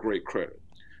of your great credit.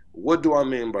 What do I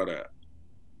mean by that?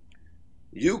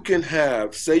 You can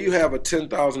have, say you have a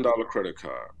 $10,000 credit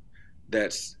card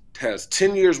that has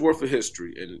 10 years worth of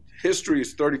history, and history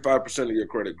is 35% of your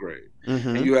credit grade.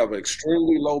 And you have an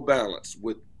extremely low balance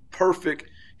with perfect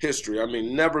history. I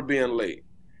mean, never being late.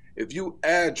 If you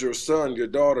add your son, your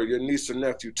daughter, your niece or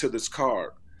nephew to this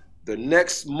card, the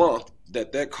next month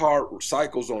that card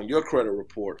cycles on your credit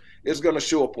report, it's going to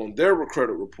show up on their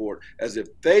credit report as if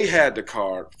they had the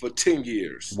card for 10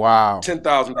 years. Wow.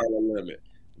 $10,000 limit.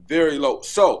 Very low.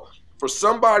 So for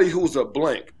somebody who's a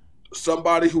blank,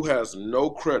 somebody who has no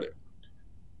credit,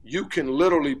 you can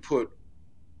literally put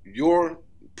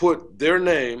their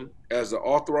name as an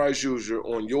authorized user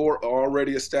on your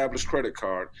already established credit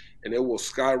card, and it will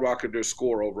skyrocket their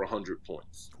score over 100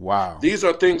 points. Wow. These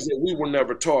are things that we were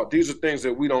never taught. These are things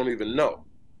that we don't even know,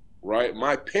 right?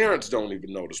 My parents don't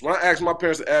even know this. When I asked my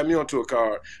parents to add me onto a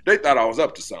card, they thought I was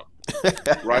up to something,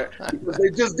 right? Because they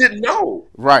just didn't know.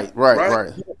 Right.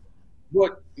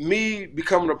 But me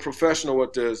becoming a professional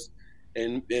at this,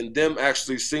 and them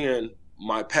actually seeing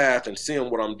my path and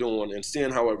seeing what I'm doing and seeing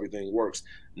how everything works,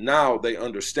 now they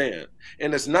understand.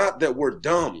 And it's not that we're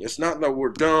dumb. It's not that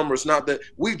we're dumb, or it's not that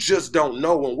we just don't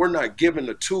know, and we're not given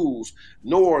the tools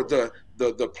nor the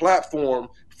platform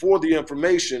for the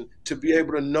information to be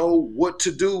able to know what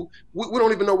to do. We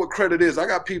don't even know what credit is. I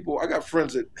got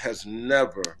friends that has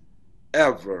never,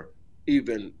 ever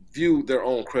even viewed their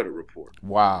own credit report.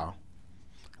 Wow.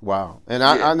 And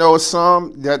I know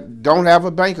some that don't have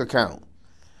a bank account,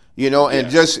 and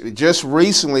just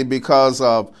recently, because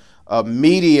of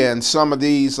media and some of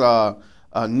these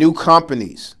new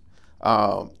companies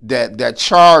that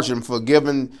charge them for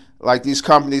giving, like these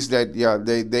companies that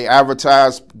they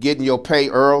advertise getting your pay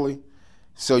early,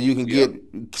 so you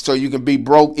can be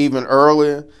broke even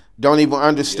earlier. Don't even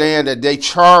understand that they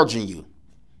charging you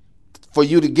for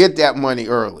you to get that money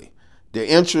early. The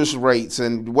interest rates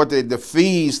and the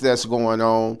fees that's going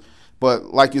on.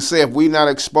 But like you said, if we're not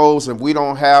exposed, if we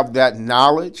don't have that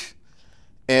knowledge,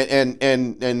 and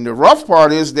the rough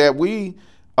part is that we,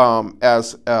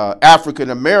 as African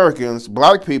Americans,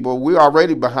 black people, we're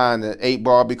already behind the 8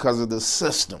 ball because of the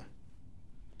system.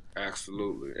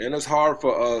 Absolutely. And it's hard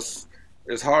for us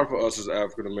as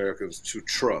African Americans to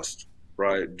trust,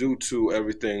 right? Due to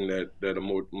everything that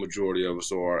a majority of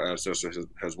us or our ancestors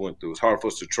has went through. It's hard for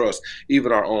us to trust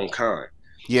even our own kind.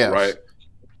 Yes. Right?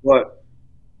 But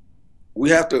we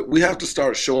have to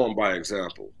start showing by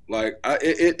example. Like,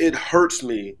 it hurts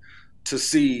me to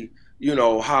see,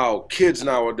 how kids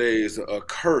nowadays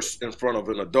curse in front of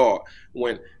an adult,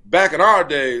 when back in our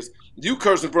days, you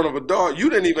curse in front of a dog, you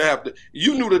didn't even have to,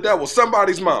 you knew that was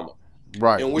somebody's mama.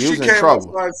 Right. And when she came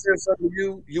outside and said something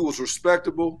to you was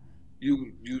respectable.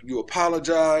 You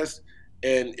apologized,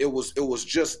 and it was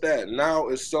just that. Now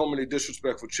it's so many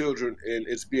disrespectful children, and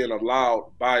it's being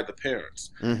allowed by the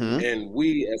parents. And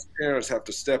we as parents have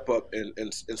to step up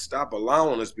and stop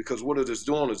allowing this, because what it is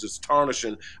doing is it's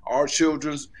tarnishing our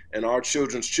children's and our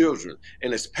children's children,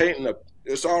 and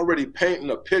it's already painting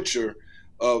a picture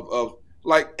of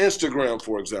like Instagram,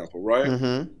 for example,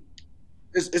 right?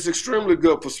 It's extremely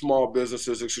good for small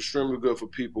businesses. It's extremely good for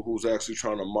people who's actually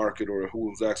trying to market or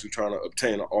who's actually trying to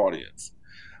obtain an audience.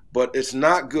 But it's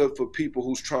not good for people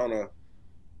who's trying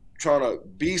to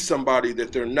be somebody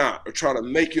that they're not, or trying to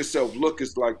make yourself look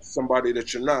as like somebody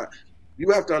that you're not.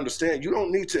 You have to understand, you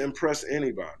don't need to impress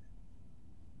anybody.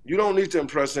 You don't need to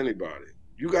impress anybody.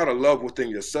 You got to love within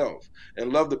yourself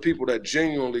and love the people that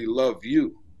genuinely love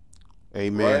you. right?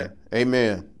 Amen.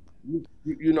 Amen.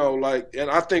 You know, like, and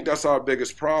I think that's our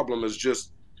biggest problem is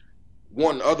just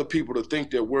wanting other people to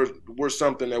think that we're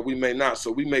something that we may not.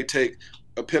 So we may take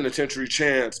a penitentiary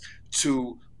chance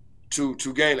to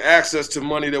gain access to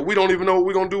money that we don't even know what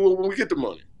we're gonna do when we get the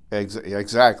money.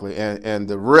 Exactly. And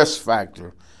the risk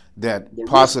factor, that The risk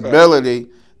factor. possibility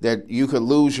that you could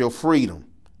lose your freedom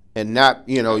and not,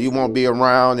 you won't be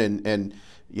around, and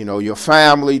your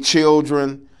family,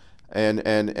 children, and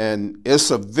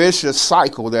it's a vicious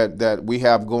cycle that we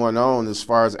have going on as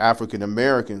far as African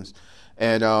Americans.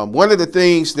 And one of the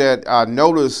things that I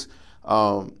noticed,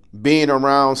 being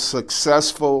around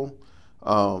successful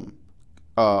other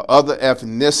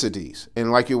ethnicities,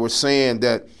 and like you were saying,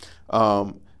 that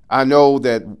I know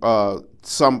that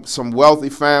some wealthy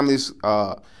families,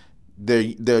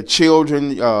 their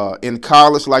children in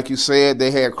college, like you said,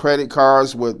 they had credit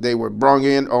cards where they were brung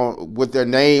in with their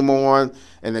name on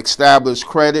and established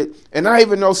credit. And I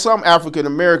even know some African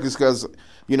Americans, because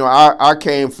I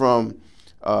came from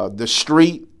the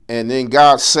street, and then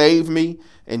God saved me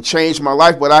and changed my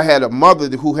life. But I had a mother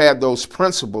who had those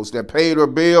principles, that paid her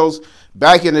bills.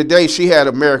 Back in the day, she had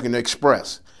American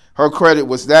Express. Her credit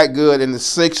was that good. In the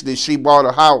 60s, she bought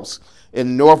a house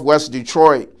in Northwest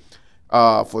Detroit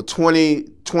for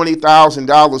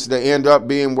 $20,000 that ended up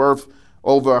being worth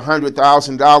over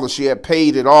 $100,000. She had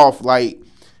paid it off like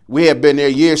we had been there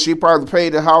years. She probably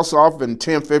paid the house off in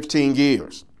 10, 15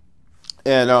 years.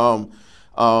 And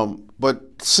but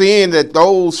seeing that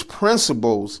those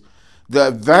principles, the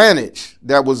advantage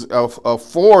that was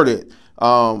afforded,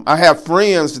 I have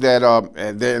friends that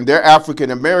they're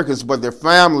African Americans, but their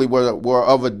family were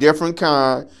of a different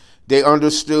kind. They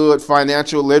understood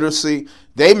financial literacy.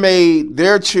 They made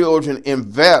their children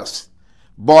invest,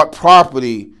 bought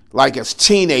property like as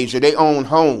teenager. They owned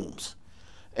homes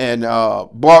and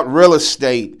bought real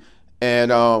estate,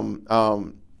 and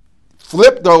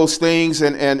flipped those things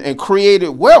and created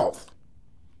wealth.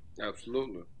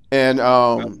 Absolutely. And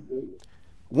Absolutely.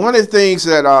 one of the things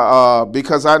that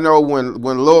because I know when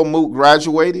Lil Mook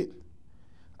graduated,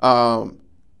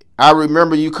 I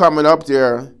remember you coming up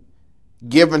there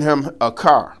giving him a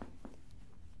car.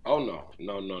 Oh no.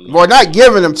 Well, not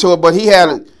giving him to it, but he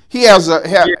has a.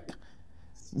 Yeah.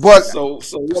 But so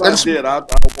what I did, I'll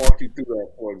walk you through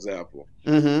that. For example,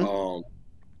 mm-hmm.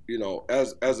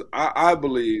 As I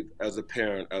believe, as a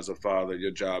parent, as a father,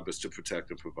 your job is to protect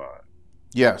and provide.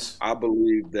 Yes. I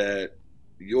believe that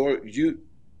your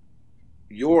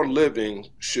living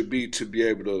should be to be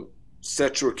able to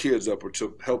set your kids up, or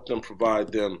to help them,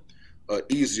 provide them an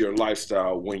easier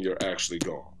lifestyle when you're actually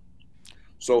gone.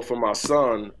 So for my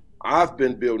son, I've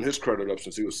been building his credit up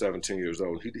since he was 17 years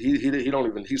old. He don't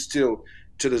even, he's still,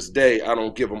 to this day, I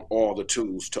don't give him all the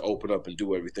tools to open up and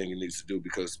do everything he needs to do,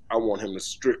 because I want him to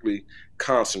strictly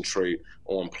concentrate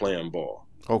on playing ball.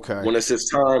 Okay. When it's his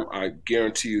time, I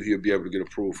guarantee you he'll be able to get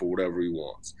approved for whatever he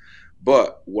wants.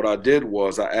 But what I did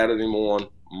was I added him on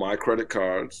my credit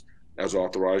cards as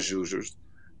authorized users.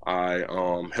 I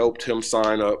helped him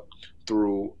sign up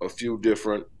through a few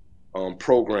different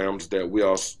programs that we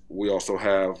also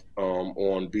have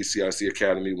on BCIC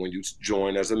Academy when you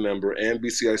join as a member. And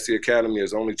BCIC Academy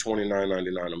is only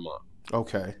 $29.99 a month.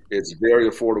 Okay. It's very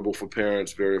affordable for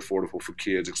parents, very affordable for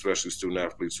kids, especially student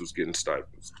athletes who's getting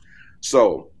stipends.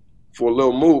 So for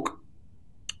Lil Mook,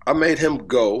 I made him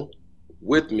go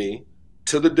with me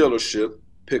to the dealership,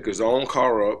 pick his own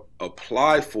car up,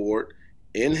 apply for it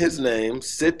in his name,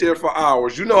 sit there for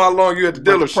hours. You know how long you at the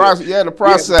dealership. The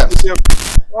process.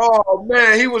 Oh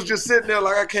man, he was just sitting there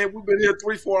like, I can't. We've been here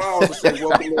 3-4 hours or so.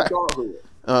 Welcome to adulthood.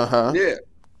 Yeah,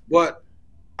 but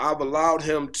I've allowed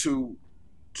him to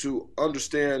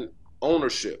understand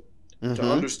ownership, to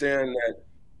understand that,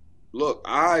 look,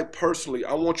 I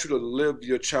want you to live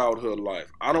your childhood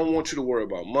life. I don't want you to worry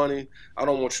about money. I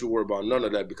don't want you to worry about none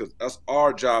of that, because that's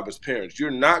our job as parents. You're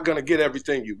not going to get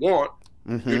everything you want.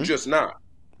 You're just not.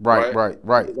 Right. I'm not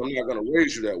going to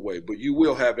raise you that way, but you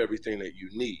will have everything that you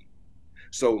need.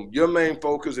 So your main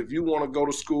focus, if you want to go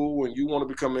to school and you want to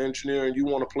become an engineer and you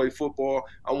want to play football,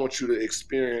 I want you to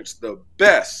experience the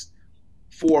best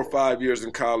 4 or 5 years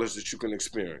in college that you can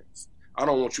experience. I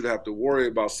don't want you to have to worry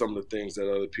about some of the things that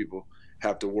other people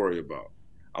have to worry about.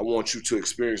 I want you to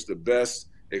experience the best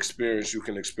experience you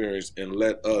can experience, and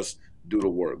let us do the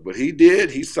work. But he did.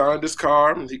 He signed his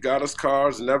car. He got his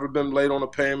cars. Never been late on a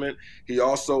payment. I've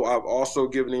also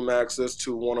given him access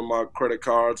to one of my credit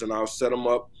cards, and I'll set him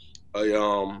up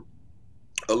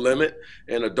a a limit.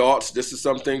 And adults, this is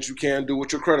some things you can do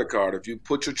with your credit card. If you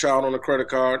put your child on a credit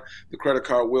card, the credit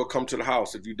card will come to the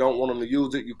house. If you don't want them to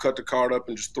use it, you cut the card up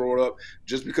and just throw it up.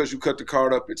 Just because you cut the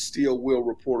card up, it still will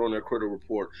report on their credit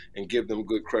report and give them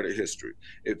good credit history.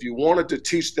 If you wanted to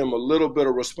teach them a little bit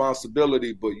of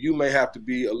responsibility, but you may have to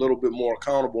be a little bit more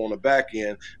accountable on the back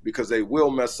end, because they will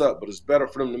mess up. But it's better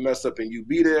for them to mess up and you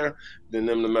be there than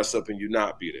them to mess up and you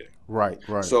not be there. Right,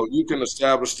 right. So you can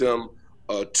establish them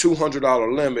a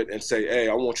 $200 limit and say, hey,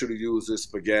 I want you to use this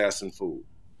for gas and food,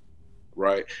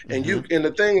 right? And and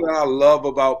the thing that I love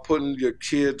about putting your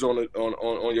kids on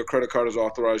your credit card as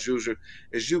authorized user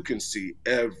is you can see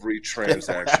every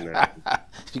transaction.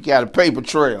 You got a paper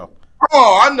trail.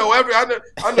 Oh, I know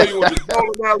you went to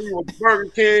bowling alley, you went to Burger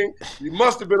King. You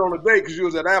must have been on a date because you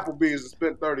was at Applebee's and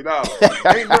spent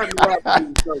 $30. Ain't nothing about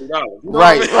 $30. You know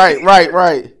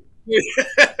right.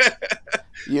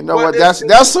 You know what?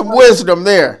 That's some wisdom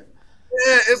there.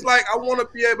 Yeah, it's like I want to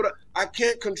be able to. I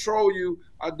can't control you.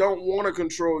 I don't want to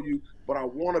control you, but I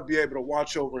want to be able to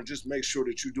watch over and just make sure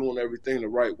that you're doing everything the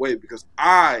right way. Because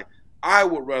I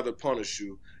would rather punish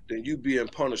you than you being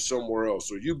punished somewhere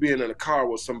else, or you being in a car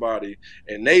with somebody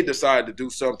and they decide to do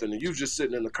something and you just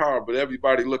sitting in the car, but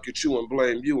everybody look at you and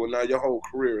blame you, and now your whole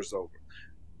career is over.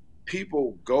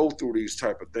 People go through these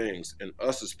type of things, and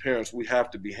us as parents, we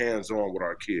have to be hands-on with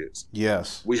our kids.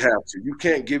 Yes. We have to. You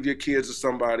can't give your kids to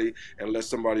somebody and let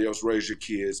somebody else raise your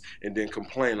kids and then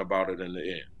complain about it in the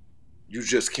end. You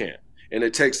just can't. And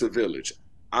it takes a village.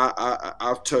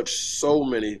 I've touched so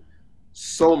many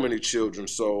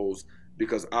children's souls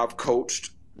because I've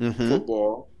coached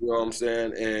football, you know what I'm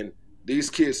saying? And these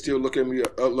kids still look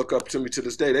up to me to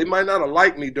this day. They might not have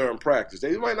liked me during practice.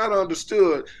 They might not have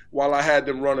understood while I had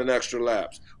them running extra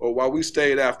laps, or while we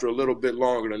stayed after a little bit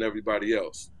longer than everybody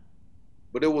else.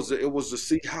 But it was to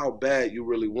see how bad you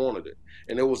really wanted it.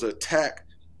 And it was attack.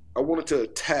 I wanted to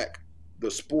attack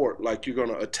the sport like you're going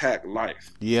to attack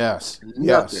life. Yes.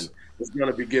 Nothing is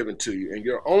going to be given to you. And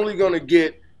you're only going to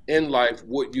get in life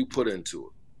what you put into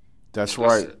it. That's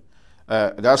right.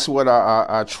 That's what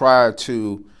I try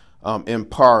to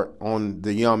impart on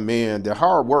the young men. That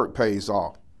hard work pays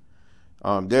off.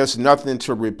 There's nothing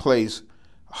to replace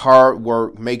hard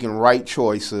work, making right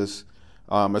choices,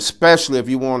 especially if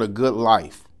you want a good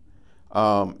life.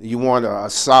 You want a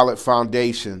solid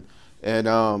foundation. And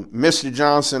Mr.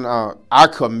 Johnson, I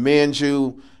commend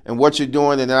you and what you're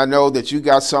doing, and I know that you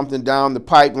got something down the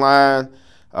pipeline.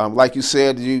 Like you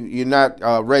said, you're not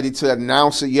ready to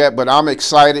announce it yet, but I'm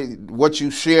excited what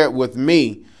you shared with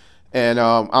me. And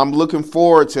I'm looking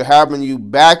forward to having you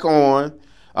back on.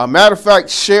 Matter of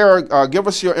fact, give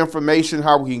us your information,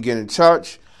 how we can get in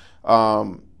touch,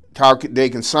 how they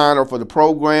can sign up for the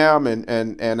program.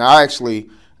 And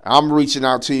I'm reaching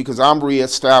out to you because I'm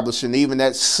reestablishing even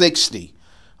at 60.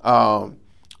 I'm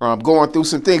going through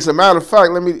some things. As a matter of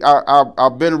fact,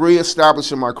 I've been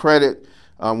reestablishing my credit.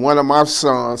 One of my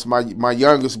sons, my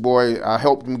youngest boy, I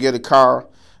helped him get a car.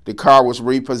 The car was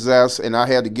repossessed, and I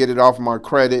had to get it off my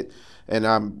credit, and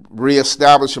I'm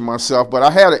reestablishing myself. But I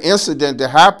had an incident that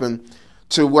happened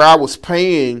to where I was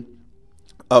paying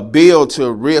a bill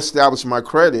to reestablish my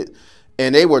credit,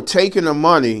 and they were taking the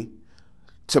money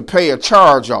to pay a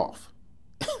charge off.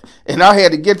 And I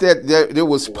had to get that. There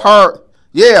was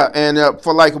and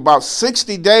for like about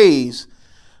 60 days,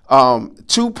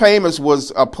 2 payments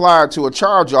was applied to a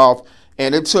charge off,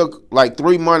 and it took like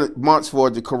 3 months for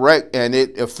it to correct, and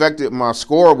it affected my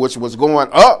score, which was going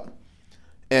up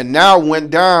and now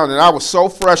went down. And I was so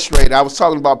frustrated. I was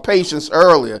talking about patience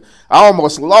earlier. I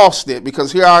almost lost it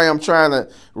because here I am trying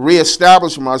to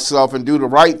reestablish myself and do the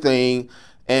right thing,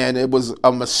 and it was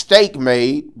a mistake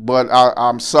made, but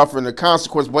I'm suffering the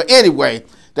consequence. But anyway,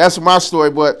 that's my story.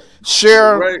 But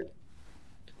share. Right.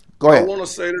 Go ahead. I want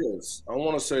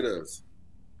to say this.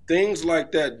 Things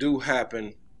like that do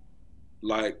happen.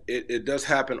 Like it does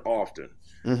happen often.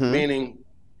 Meaning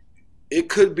it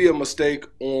could be a mistake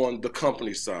on the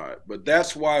company side. But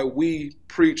that's why we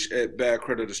preach at Bad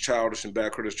Credit is Childish and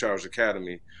Bad Credit is Childish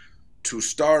Academy to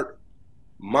start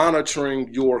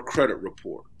monitoring your credit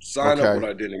report. Sign up with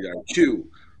Identity IQ.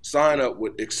 Sign up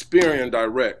with Experian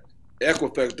Direct,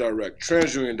 Equifax Direct,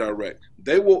 TransUnion Direct.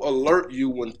 They will alert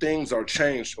you when things are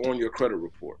changed on your credit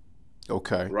report.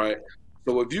 Okay. Right?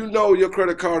 So if you know your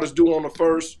credit card is due on the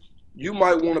 1st, you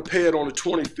might want to pay it on the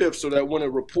 25th so that when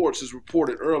it reports, it's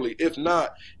reported early. If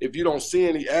not, if you don't see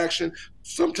any action,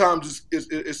 sometimes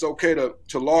it's okay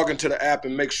to log into the app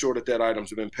and make sure that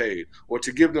item's been paid, or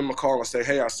to give them a call and say,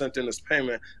 hey, I sent in this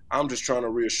payment. I'm just trying to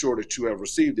reassure that you have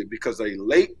received it, because a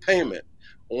late payment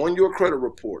on your credit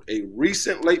report, a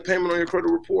recent late payment on your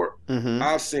credit report,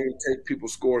 I've seen take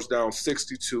people's scores down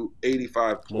 60 to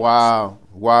 85 points. Wow.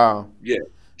 Wow. Yeah,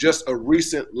 just a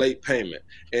recent late payment.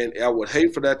 And I would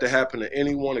hate for that to happen to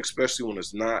anyone, especially when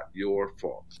it's not your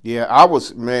fault. Yeah, I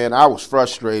was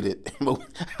frustrated.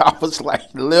 I was like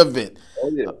livid.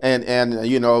 Oh, yeah. And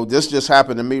you know, this just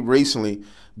happened to me recently.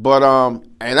 But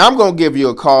and I'm gonna give you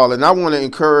a call, and I want to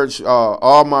encourage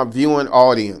all my viewing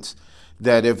audience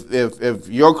that if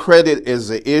your credit is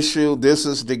an issue, this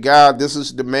is the guy, this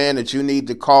is the man that you need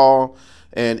to call,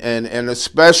 and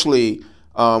especially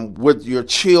with your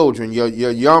children, your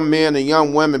young men and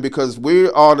young women, because we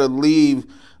ought to leave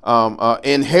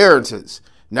inheritance,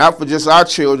 not for just our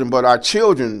children, but our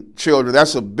children.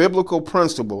 That's a biblical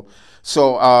principle.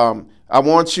 So I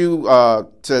want you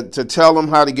to tell them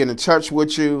how to get in touch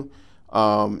with you,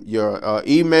 your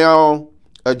email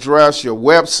address, your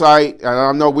website, and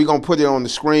I know we're going to put it on the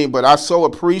screen, but I so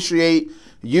appreciate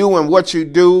you and what you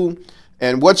do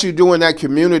and what you do in that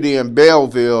community in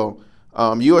Belleville.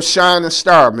 You're a shining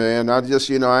star, man. I just,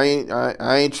 you know, I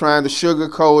ain't trying to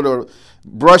sugarcoat or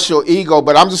brush your ego,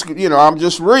 but I'm just, you know, I'm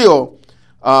just real.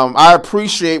 I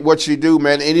appreciate what you do,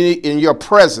 man, in your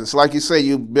presence. Like you say,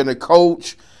 you've been a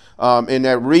coach in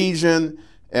that region,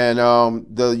 and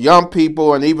the young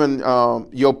people and even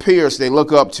your peers, they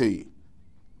look up to you.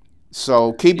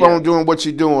 So keep on doing what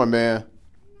you're doing, man.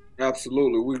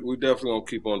 Absolutely. We definitely going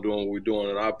to keep on doing what we're doing.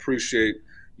 And I appreciate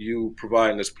you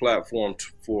providing this platform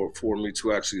for me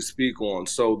to actually speak on.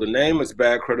 So the name is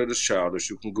Bad Credit is Childish.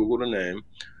 You can Google the name.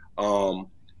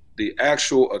 The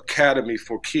actual Academy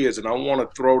for Kids, and I want to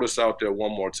throw this out there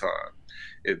one more time.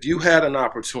 If you had an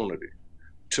opportunity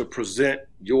to present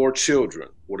your children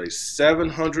with a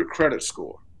 700 credit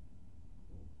score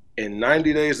in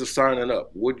 90 days of signing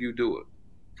up, would you do it?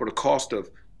 For the cost of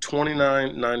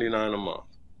 $29.99 a month.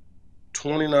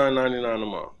 $29.99 a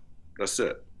month. That's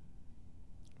it.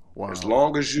 Wow. As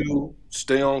long as you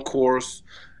stay on course,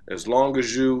 as long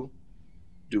as you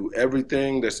do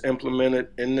everything that's implemented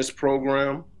in this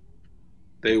program,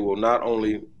 they will not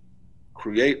only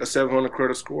create a 700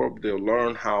 credit score, but they'll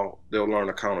learn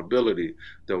accountability,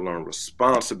 they'll learn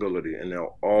responsibility, and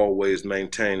they'll always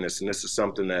maintain this. And this is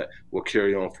something that will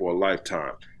carry on for a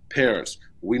lifetime. Parents,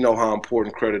 we know how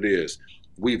important credit is.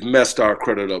 We've messed our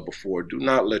credit up before. Do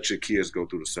not let your kids go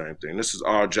through the same thing. This is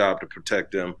our job to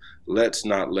protect them. Let's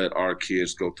not let our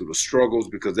kids go through the struggles,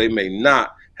 because they may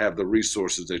not have the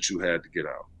resources that you had to get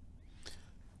out.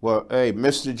 Well, hey,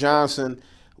 Mr. Johnson,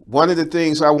 one of the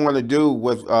things I want to do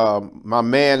with my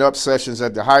Man Up sessions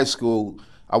at the high school,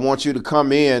 I want you to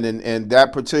come in, and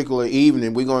that particular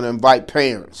evening, we're going to invite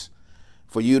parents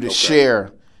for you to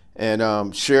share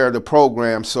and share the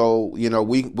program, so you know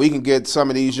we can get some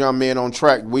of these young men on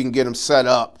track. We can get them set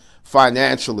up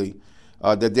financially,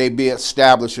 that they be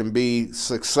established and be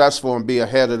successful and be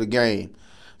ahead of the game.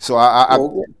 So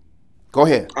go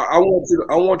ahead. I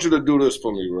want you to do this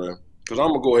for me, Ray, because I'm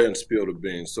gonna go ahead and spill the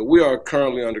beans. So we are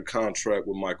currently under contract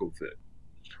with Michael Vick.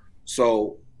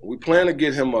 So we plan to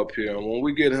get him up here, and when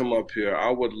we get him up here, I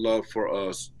would love for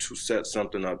us to set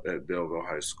something up at Belleville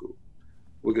High School.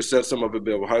 We could set some up at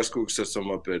Belleville High School, we could set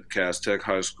some up at Cass Tech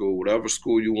High School, whatever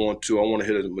school you want to. I want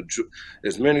to hit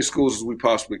as many schools as we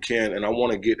possibly can, and I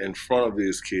want to get in front of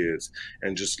these kids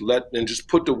and just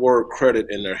put the word credit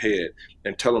in their head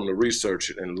and tell them to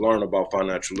research it and learn about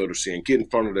financial literacy and get in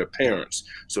front of their parents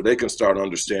so they can start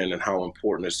understanding how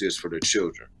important this is for their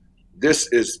children. This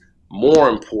is more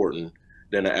important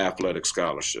than an athletic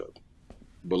scholarship.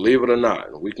 Believe it or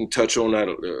not, we can touch on that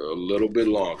a little bit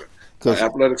longer.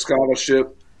 Athletic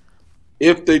scholarship,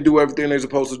 if they do everything they're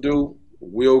supposed to do,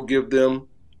 we'll give them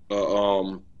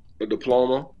a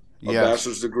diploma, a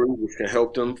bachelor's degree, which can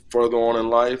help them further on in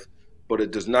life, but it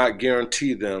does not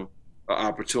guarantee them an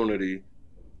opportunity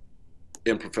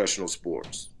in professional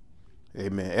sports.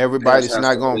 Amen. Everybody's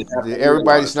not going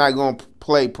to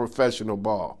play professional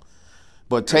ball,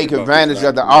 but take advantage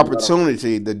of the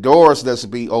opportunity, the doors that's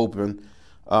be open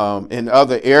in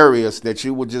other areas, that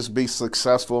you would just be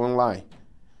successful in life.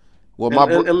 Well,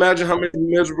 and imagine how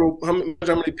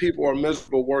many people are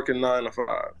miserable working 9 to 5.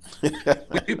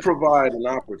 We provide an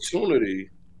opportunity.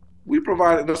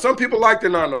 Some people like the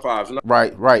 9 to 5s.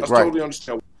 Right. I totally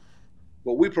understand.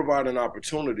 But we provide an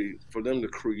opportunity for them to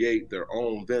create their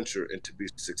own venture and to be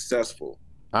successful.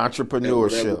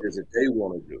 Entrepreneurship. Whatever it is that they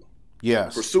want to do.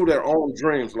 Yes. Pursue their own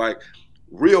dreams, like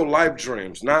real life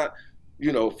dreams, not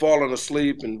falling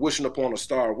asleep and wishing upon a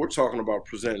star. We're talking about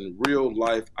presenting real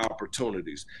life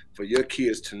opportunities for your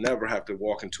kids to never have to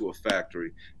walk into a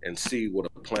factory and see what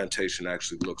a plantation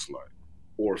actually looks like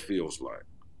or feels like.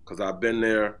 Because I've been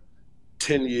there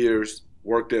 10 years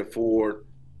worked at Ford.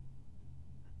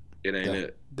 It ain't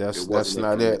it. That's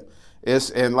not it. It's,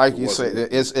 and like you say,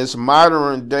 it's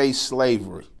modern day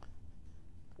slavery.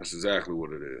 That's exactly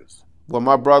what it is. Well,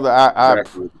 my brother,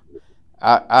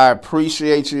 I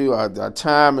appreciate you. Our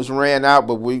time has ran out,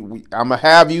 but I'm gonna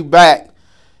have you back,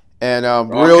 and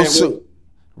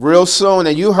real soon.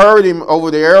 And you heard him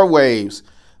over the airwaves.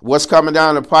 What's coming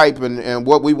down the pipe, and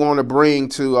what we want to bring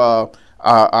to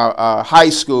our high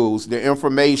schools, the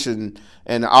information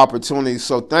and the opportunities.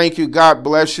 So thank you. God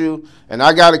bless you. And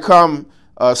I got to come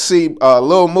see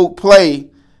Lil Mook play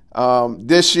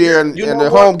this year in the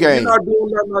home game. You're not doing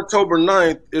that on October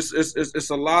 9th. It's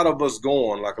a lot of us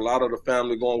going, like a lot of the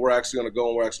family going. We're actually going to go,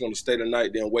 and we're actually going to stay the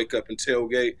night, then wake up and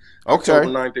tailgate. Okay. October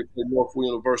 9th, they play Northwood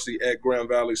University at Grand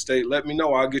Valley State. Let me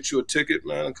know. I'll get you a ticket,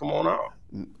 man, and come on out.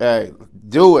 Hey,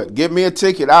 do it. Give me a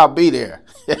ticket. I'll be there.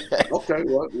 Okay,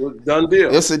 well, done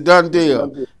deal. It's a done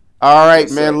deal. All right,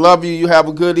 yes, man. Sir. Love you. You have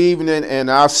a good evening, and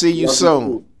I'll see you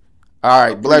soon. All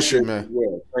right. Bless you, man.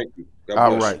 Well, thank you.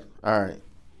 All right. All right.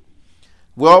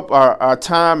 Well, our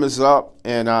time is up,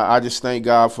 and I just thank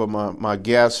God for my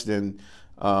guest, and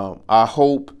I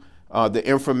hope the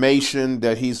information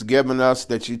that he's given us,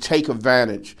 that you take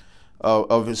advantage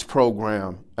of his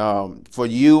program for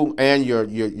you and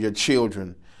your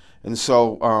children. And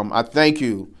so I thank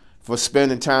you for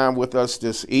spending time with us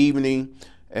this evening,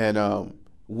 and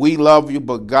we love you,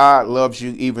 but God loves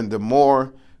you even the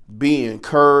more. Be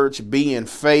encouraged, be in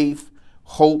faith,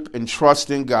 hope, and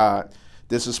trust in God.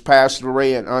 This is Pastor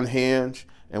Ray and Unhinged,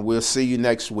 and we'll see you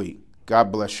next week.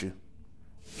 God bless you.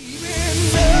 Even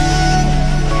though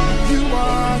you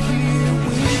are here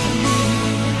with me,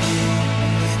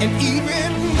 and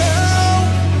even though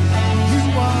you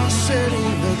are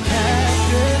setting the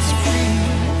captives free,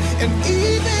 and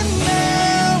even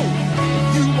now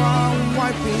you are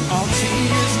wiping all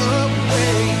tears away.